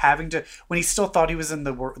was like having to, when he still thought he was in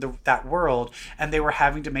that world, and they were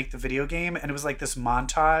having to make the video game, and it was like this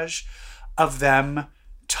montage of them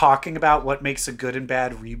talking about what makes a good and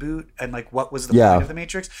bad reboot, and like what was the Yeah. point of the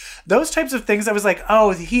Matrix. Those types of things, I was like,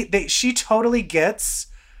 oh, she totally gets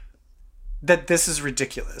that this is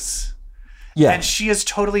ridiculous. Yeah. And she is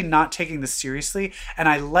totally not taking this seriously. And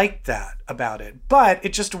I liked that about it. But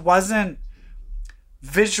it just wasn't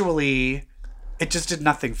visually, it just did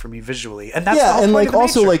nothing for me visually. And that's the Yeah, whole and point like of the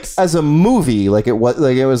also Matrix. like as a movie, like it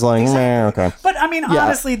was like meh, okay. But I mean, Yeah.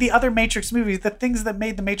 honestly, the other Matrix movies, the things that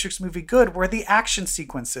made the Matrix movie good were the action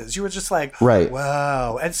sequences. You were just like, Right.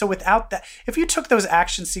 wow. And so without that, if you took those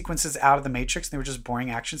action sequences out of the Matrix and they were just boring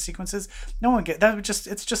action sequences, no one get that.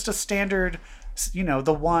 It's just a standard,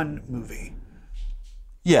 the one movie.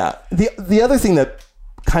 Yeah. The other thing that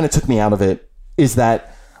kind of took me out of it is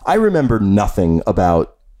that I remember nothing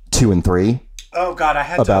about 2 and 3 Oh God, I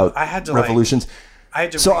had to Revolutions. I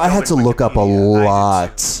had to So I had to look up a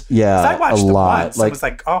lot. Yeah, I watched a them lot. once. It was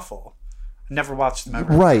like awful. Never watched them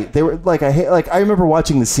ever. Right. They were like I remember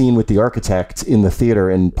watching the scene with the architect in the theater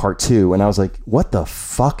in part 2, and I was like, what the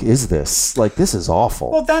fuck is this? Like, this is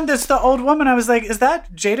awful. Well, then there's the old woman. I was like, is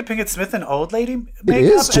that Jada Pinkett Smith an old lady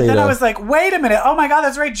makeup? is And then I Jada. was like, wait a minute. Oh my God,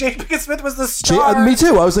 that's right. Jada Pinkett Smith was the star. Me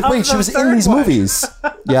too. I was like, of wait, she the was in third these one. movies.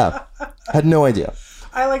 Yeah. Had no idea.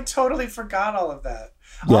 I like totally forgot all of that.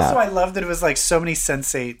 Yeah. Also, I love that it was like so many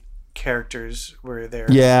Sense8 characters were there.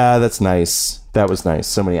 Yeah, that's nice. That was nice.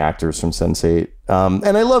 So many actors from Sense8.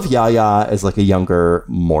 And I love Yaya as like a younger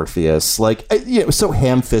Morpheus. Like, it was so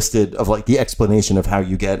ham-fisted of like the explanation of how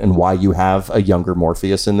you get and why you have a younger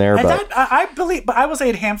Morpheus in there. And But that, I believe, but I will say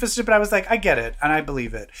it ham-fisted, but I was like, I get it, and I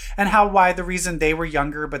believe it, and why the reason they were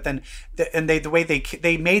younger, but then the way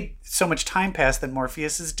they made so much time pass that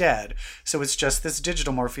Morpheus is dead, so it's just this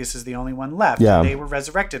digital Morpheus is the only one left. Yeah. And they were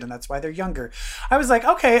resurrected, and that's why they're younger. I was like,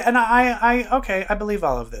 okay, and I believe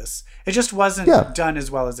all of this. It just wasn't done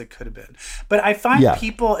as well as it could have been. But I find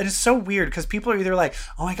people, and it's so weird because people are either like,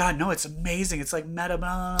 oh my God, no, it's amazing, it's like meta,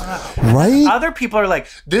 blah, blah, blah. Right? Other people are like,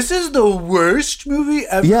 this is the worst movie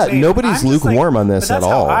ever. Yeah, made. nobody's I'm just lukewarm on this but that's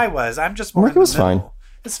at all. How I was. I'm just more. Like, it was fine.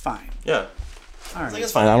 It's fine. yeah, All right.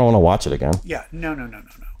 it's fine. I don't want to watch it again. Yeah. No.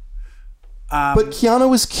 But Keanu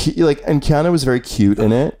was cute, and Keanu was very cute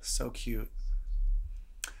in it. So cute.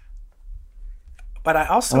 But I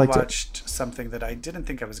also liked it. watched something that I didn't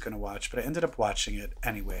think I was going to watch, but I ended up watching it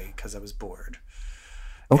anyway because I was bored.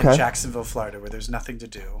 Okay. In Jacksonville, Florida, where there's nothing to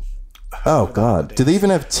do. Oh over the God, holidays. do they even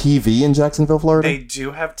have TV in Jacksonville, Florida? They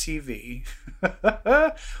do have TV.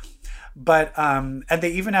 But and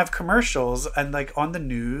they even have commercials, and like on the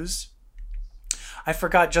news, I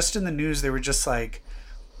forgot, just in the news they were just like,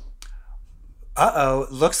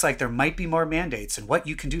 looks like there might be more mandates and what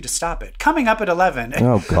you can do to stop it coming up at 11.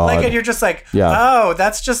 Oh, God. Like, and you're just like, Yeah. oh,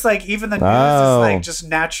 that's just like, even the news Oh. is like just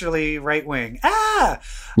naturally right wing.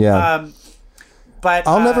 Yeah. But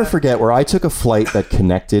I'll never forget where I took a flight that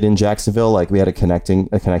connected in Jacksonville. Like, we had a connection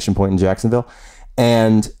point in Jacksonville,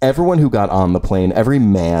 and everyone who got on the plane, every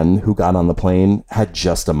man who got on the plane had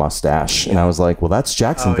just a mustache, and I was like, well, that's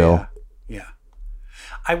Jacksonville. Yeah.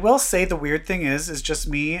 I will say the weird thing is just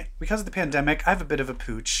me, because of the pandemic, I have a bit of a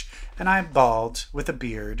pooch and I'm bald with a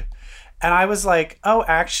beard. And I was like, oh,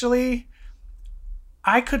 actually,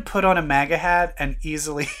 I could put on a MAGA hat and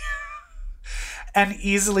easily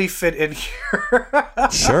fit in here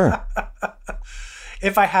Sure.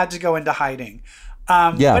 if I had to go into hiding.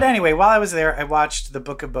 Yeah. But anyway, while I was there, I watched The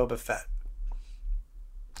Book of Boba Fett.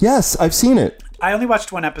 Yes, I've seen it. I only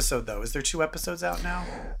watched one episode, though. Is there 2 episodes out now?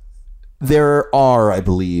 There are, I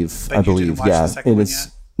believe. But you didn't watch the second one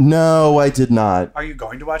yet? No, I did not. Are you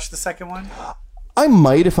going to watch the second one? I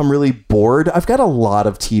might if I'm really bored. I've got a lot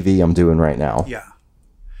of TV I'm doing right now.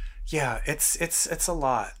 Yeah, it's a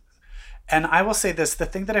lot. And I will say this, the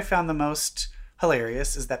thing that I found the most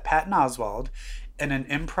hilarious is that Patton Oswalt, in an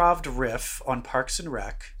improv riff on Parks and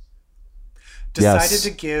Rec, decided Yes.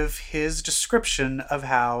 to give his description of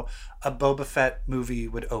how a Boba Fett movie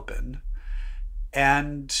would open.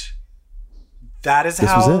 And that is was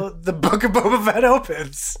how the Book of Boba Fett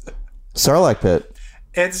opens. Sarlacc pit.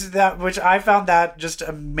 It's that, which I found that just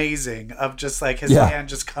amazing, of just like his Yeah. hand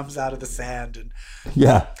just comes out of the sand. And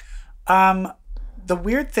Yeah. the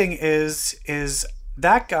weird thing is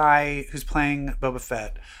that guy who's playing Boba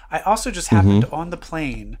Fett, I also just happened on the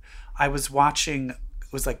plane, I was watching, it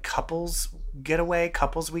was like couples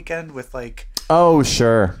weekend with like, Oh,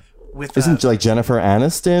 sure. with Isn't like Jennifer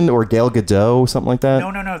Aniston or Gail Gadot, something like that?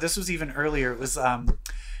 no, this was even earlier. It was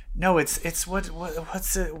no, it's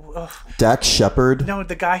what's it? Dax Shepard. No,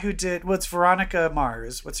 the guy who did what's Veronica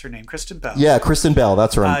Mars. What's her name? Kristen Bell. Yeah, Kristen Bell.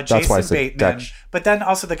 That's right. That's Jason why I said Bateman. Dax. But then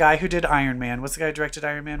also the guy who did Iron Man. What's the guy who directed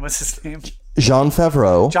Iron Man? What's his name? Jean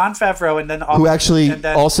Favreau, John Favreau, and then who actually and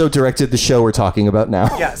then, also directed the show we're talking about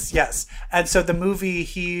now. yes. And so the movie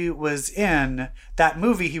he was in,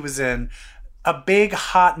 a big,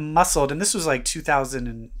 hot, muscled, and this was like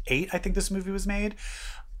 2008, I think this movie was made.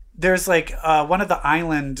 There's like one of the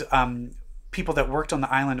island people that worked on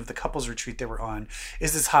the island of the couples retreat they were on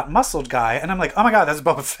is this hot, muscled guy. And I'm like, oh my God, that's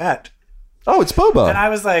Boba Fett. Oh, it's Boba. And I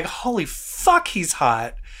was like, holy fuck, he's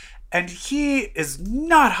hot. And he is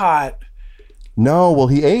not hot No, well,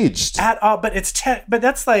 he aged. at all, but but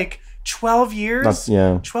that's like 12 years.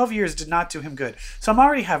 Yeah. 12 years did not do him good. So I'm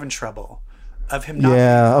already having trouble of him not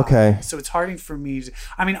Yeah, being hot. okay. So it's hard for me to,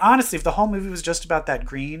 I mean, honestly, if the whole movie was just about that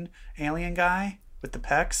green alien guy with the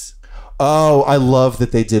pecs. Oh, I love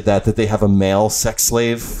that they did that they have a male sex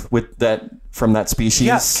slave with that from that species.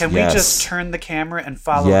 Yes. Can we just turn the camera and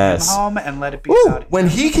follow Yes. him home and let it be Woo! about him? When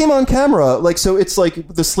he came on camera, like, so it's like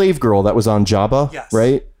the slave girl that was on Jabba, Yes.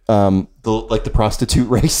 right? The prostitute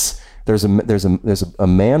race. There's a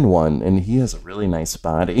man one, and he has a really nice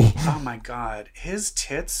body. Oh my God. His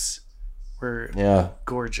tits were Yeah.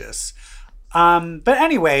 gorgeous. But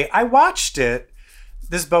anyway, I watched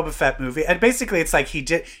this Boba Fett movie, and basically it's like he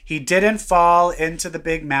didn't fall into the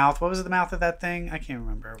big mouth. What was the mouth of that thing? I can't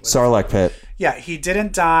remember. Sarlacc pit. Yeah, he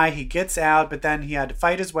didn't die. He gets out, but then he had to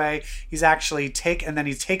fight his way. He's actually and then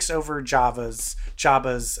he takes over Jabba's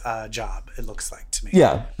job. It looks like to me.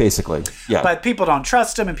 Yeah, basically. Yeah. But people don't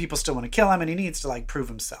trust him, and people still want to kill him, and he needs to like prove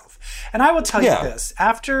himself. And I will tell Yeah. you this: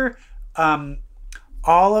 after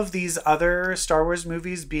all of these other Star Wars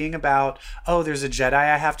movies being about, oh, there's a Jedi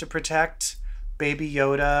I have to protect, Baby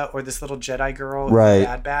Yoda, or this little Jedi girl in Right. the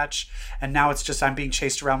Bad Batch, and now it's just I'm being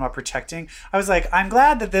chased around while protecting. I was like, I'm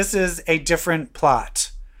glad that this is a different plot.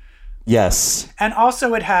 Yes. And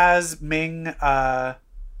also it has Ming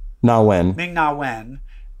Now when? Na Wen,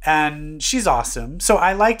 and she's awesome. So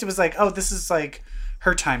I liked it. Was like, oh, this is like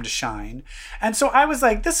her time to shine. And so I was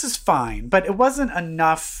like, this is fine, but it wasn't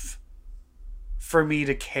enough for me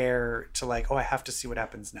to care to like, oh, I have to see what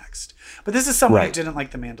happens next. But this is someone who Right. didn't like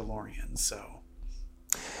The Mandalorian, so.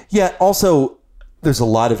 Yeah, also, there's a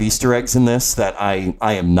lot of Easter eggs in this that I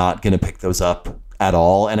am not going to pick those up at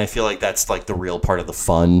all. And I feel like that's like the real part of the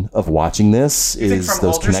fun of watching this You think is from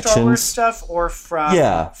those older Star Wars connections. stuff or from,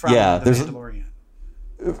 Yeah, from yeah, The there's a- Mandalorian?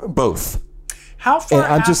 Both. How far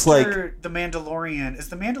and I'm after just like- The Mandalorian, is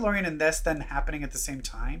The Mandalorian and this then happening at the same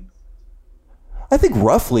time? I think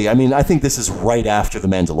roughly. I mean, I think this is right after The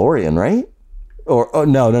Mandalorian, right? Or oh,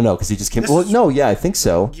 no, because he just came. This Well, is- no, yeah, I think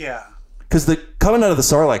so. Yeah. Because the coming out of the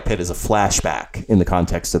Sarlacc pit is a flashback in the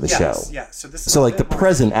context of the show. Yeah. So this is So a like the bit more-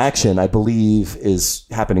 present action, I believe, is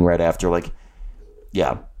happening right after. Like,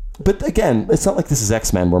 yeah. But again, it's not like this is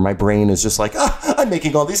X-Men where my brain is just like, I'm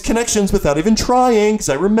making all these connections without even trying because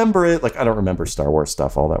I remember it. Like, I don't remember Star Wars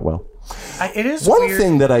stuff all that well. It is One weird.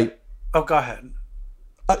 thing that I, Oh, go ahead.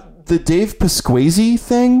 the Dave Pasquazi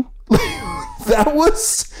thing, that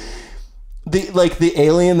was the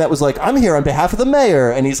alien that was like, I'm here on behalf of the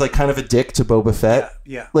mayor, and he's like kind of a dick to Boba Fett.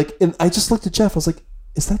 Yeah. Like, and I just looked at Jeff. I was like,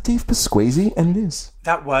 is that Dave Pasquazi? And it is.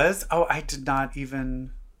 That was? Oh, I did not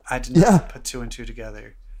Yeah. put two and two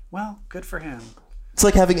together. Well, good for him. It's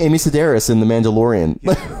like having Amy Sedaris in The Mandalorian.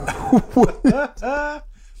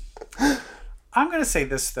 I'm going to say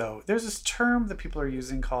this, though. There's this term that people are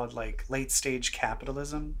using called like late stage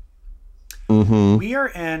capitalism. Mm-hmm. We are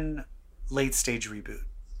in late stage reboot.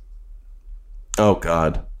 Oh,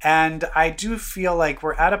 God. And I do feel like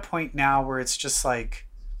we're at a point now where it's just like,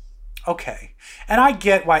 okay. And I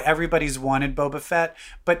get why everybody's wanted Boba Fett,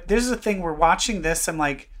 but there's a thing, we're watching this, I'm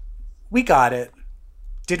like, we got it.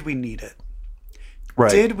 Did we need it? Right.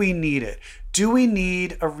 Did we need it? Do we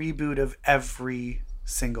need a reboot of every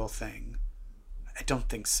single thing? I don't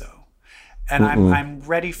think so. And I'm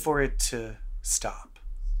ready for it to stop.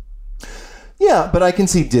 Yeah, but I can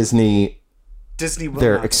see Disney Disney will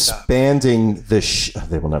they're not stop. expanding the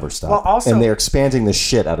they will never stop. Well, also- and they're expanding the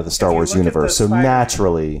shit out of the Star you Wars look at universe. the So Spider-Man-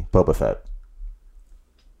 naturally, Boba Fett.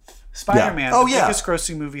 Spider-Man, Yeah. Oh, the yeah. biggest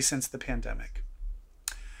grossing movie since the pandemic.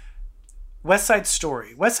 West Side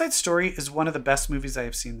Story. West Side Story is one of the best movies I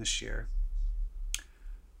have seen this year.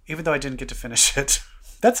 Even though I didn't get to finish it.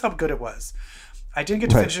 That's how good it was. I didn't get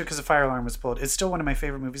to finish it because the fire alarm was pulled. It's still one of my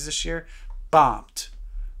favorite movies this year. Bombed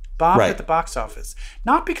at the box office.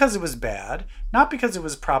 Not because it was bad, not because it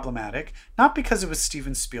was problematic, not because it was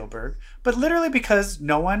Steven Spielberg, but literally because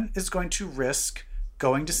no one is going to risk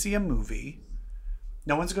going to see a movie.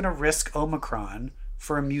 No one's going to risk Omicron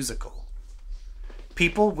for a musical.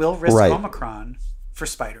 People will risk Omicron for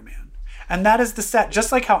Spider-Man. And that is the set.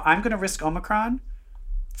 Just like how I'm going to risk Omicron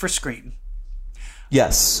for Scream.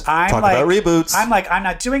 Yes. I'm Talk like, about reboots. I'm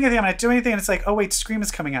not doing anything. I'm not doing anything. And it's like, oh wait, Scream is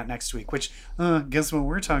coming out next week. Which, guess what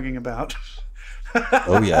we're talking about?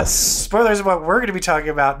 Oh yes. Spoilers of what we're going to be talking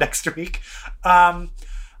about next week. I'm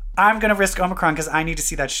going to risk Omicron because I need to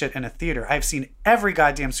see that shit in a theater. I've seen every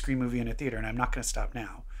goddamn Scream movie in a theater, and I'm not going to stop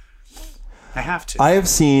now. I have to. I have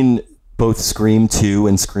seen both Scream 2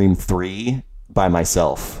 and Scream 3 by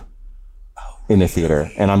myself in a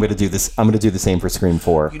theater, and I'm going to do this. I'm going to do the same for Scream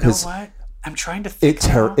 4. You know what? I'm trying to think.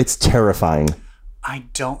 It's terrifying. I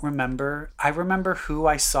don't remember. I remember who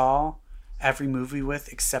I saw every movie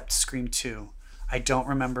with except Scream 2. I don't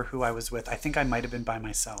remember who I was with. I think I might have been by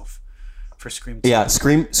myself for Scream 2. Yeah,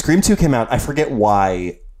 Scream 2 came out. I forget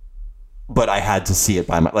why, but I had to see it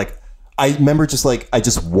by my I remember I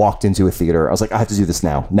just walked into a theater. I was like, I have to do this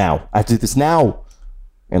now. I have to do this now.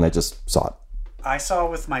 And I just saw it. I saw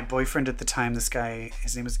it with my boyfriend at the time. This guy,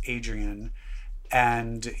 his name was Adrian,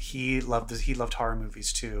 and he loved horror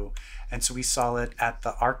movies too. And so we saw it at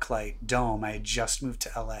the ArcLight Dome. I had just moved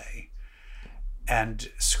to LA. And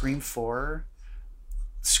Scream 4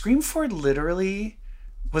 literally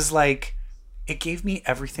was like, it gave me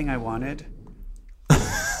everything I wanted.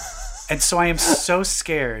 And so I am so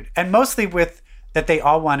scared. And mostly with that they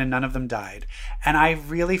all won and none of them died. And I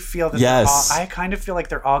really feel that I kind of feel like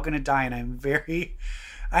they're all going to die. And I am very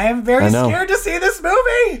scared to see this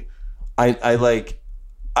movie. I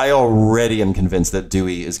already am convinced that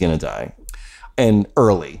Dewey is going to die. And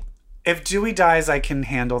early. If Dewey dies, I can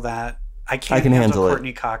handle that. I can't handle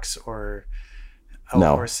Courtney Cox or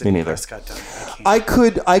Sidney me neither. Prescott dying.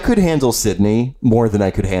 I could handle Sydney more than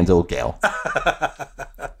I could handle Gail.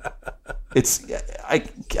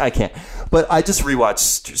 I can't. But I just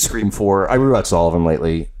rewatched Scream 4. I rewatched all of them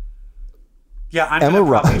lately. Yeah, I'm going to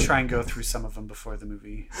probably try and go through some of them before the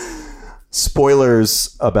movie.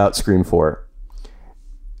 Spoilers about Scream 4.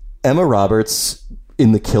 Emma Roberts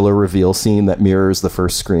in the killer reveal scene that mirrors the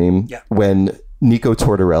first Scream. Yeah. When Nico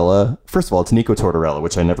Tortorella, first of all, it's Nico Tortorella,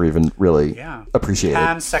 which I never even really appreciated.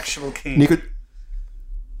 Pansexual king. Nico,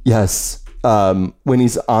 yes. When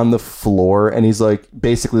he's on the floor and he's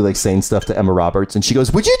basically saying stuff to Emma Roberts, and she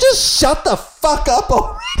goes, "Would you just shut the fuck up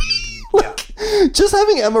already?" Just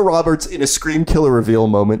having Emma Roberts in a Scream killer reveal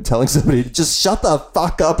moment telling somebody to just shut the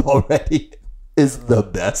fuck up already is the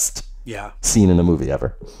best scene in a movie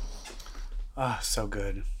ever. Oh, so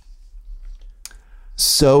good.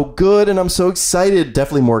 So good, and I'm so excited.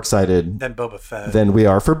 Definitely more excited than Boba Fett. Than we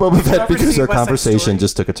are for Boba Fett because our conversation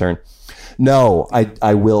just took a turn. No,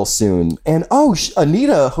 I will soon. And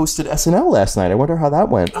Anita hosted SNL last night. I wonder how that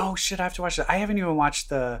went. Oh shit, I have to watch that. I haven't even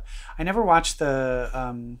watched I never watched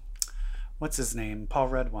the what's his name? Paul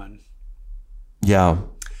Rudd one. Yeah.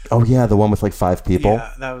 Oh yeah, the one with 5 people.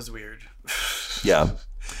 Yeah, that was weird. Yeah.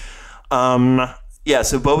 Yeah,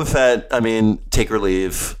 so Boba Fett, I mean, take or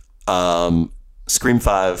leave. Scream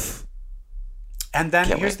 5. And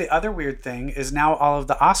then here's the other weird thing is now all of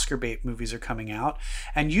the Oscar bait movies are coming out.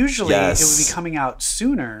 And usually it would be coming out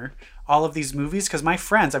sooner, all of these movies, because I'm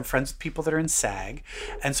friends with people that are in SAG.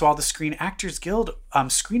 And so all the Screen Actors Guild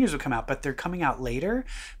screeners would come out, but they're coming out later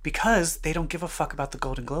because they don't give a fuck about the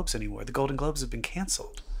Golden Globes anymore. The Golden Globes have been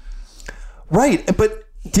canceled. Right, but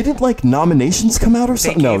didn't nominations come out or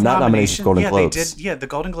something? No, not nominations. Golden Globes. They did. Yeah, the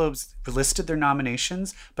Golden Globes listed their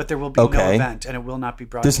nominations, but there will be no event, and it will not be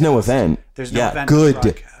broadcast. There's no event. There's no event. Good. To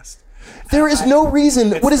broadcast. There is no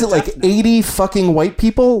reason. What is it 80 fucking white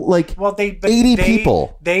people? 80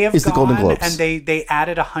 people. They have is the Golden Globes, and they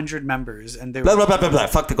added 100 members, and they blah blah blah blah blah.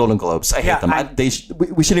 Fuck the Golden Globes. I hate them.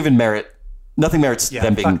 We shouldn't even merit. Nothing merits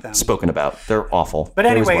them being spoken about. They're awful. But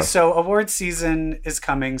anyway, so award season is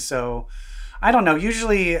coming. So I don't know.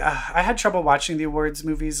 Usually, I had trouble watching the awards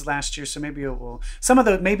movies last year, so maybe we'll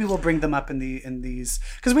bring them up in these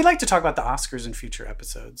because we like to talk about the Oscars in future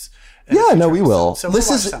episodes. Yeah, no, we will. So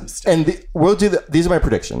we'll do these are my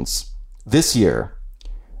predictions. This year,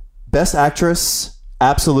 Best actress,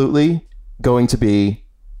 absolutely going to be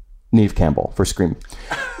Neve Campbell for Scream.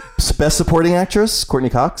 Best supporting actress, Courtney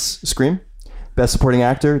Cox, Scream. Best supporting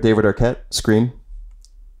actor, David Arquette, Scream.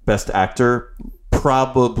 Best actor,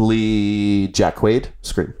 probably Jack Quaid,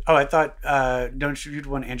 Scream. Oh, I thought, you'd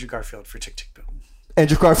want Andrew Garfield for Tick, Tick, Boom.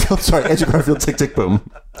 Andrew Garfield, Tick, Tick, Boom.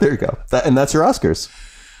 There you go. And that's your Oscars.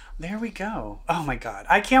 There we go. Oh my God.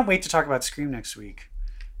 I can't wait to talk about Scream next week.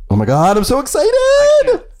 Oh my God, I'm so excited. I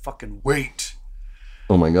can't fucking wait.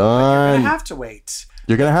 Oh my God. You're going to have to wait.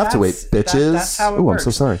 You're going to have to wait, bitches. That's how it Ooh, works.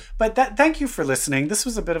 I'm so sorry. But thank you for listening. This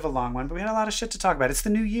was a bit of a long one, but we had a lot of shit to talk about. It's the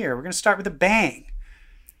new year. We're going to start with a bang.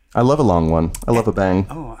 I love a long one. I love a bang.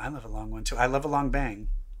 Oh, I love a long one too. I love a long bang.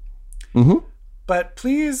 Mm-hmm. But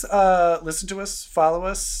please listen to us, follow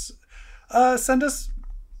us, send us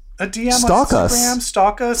a DM Stalk on Instagram,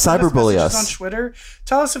 stalk us, send Cyberbully us us on Twitter.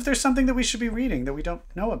 Tell us if there's something that we should be reading that we don't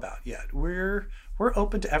know about yet. We're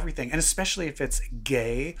open to everything, and especially if it's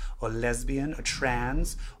gay or lesbian or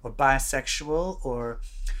trans or bisexual or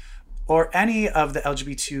any of the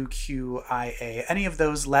LGBTQIA, any of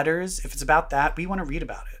those letters. If it's about that, we want to read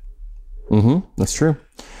about it. Mm-hmm. That's true.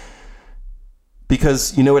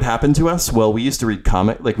 Because you know what happened to us? Well, we used to read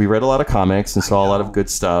we read a lot of comics and saw a lot of good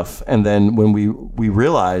stuff. And then when we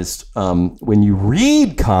realized when you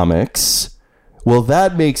read comics, well,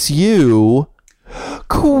 that makes you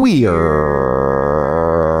queer.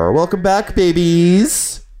 Welcome back,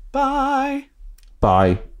 babies. Bye.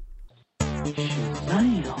 Bye.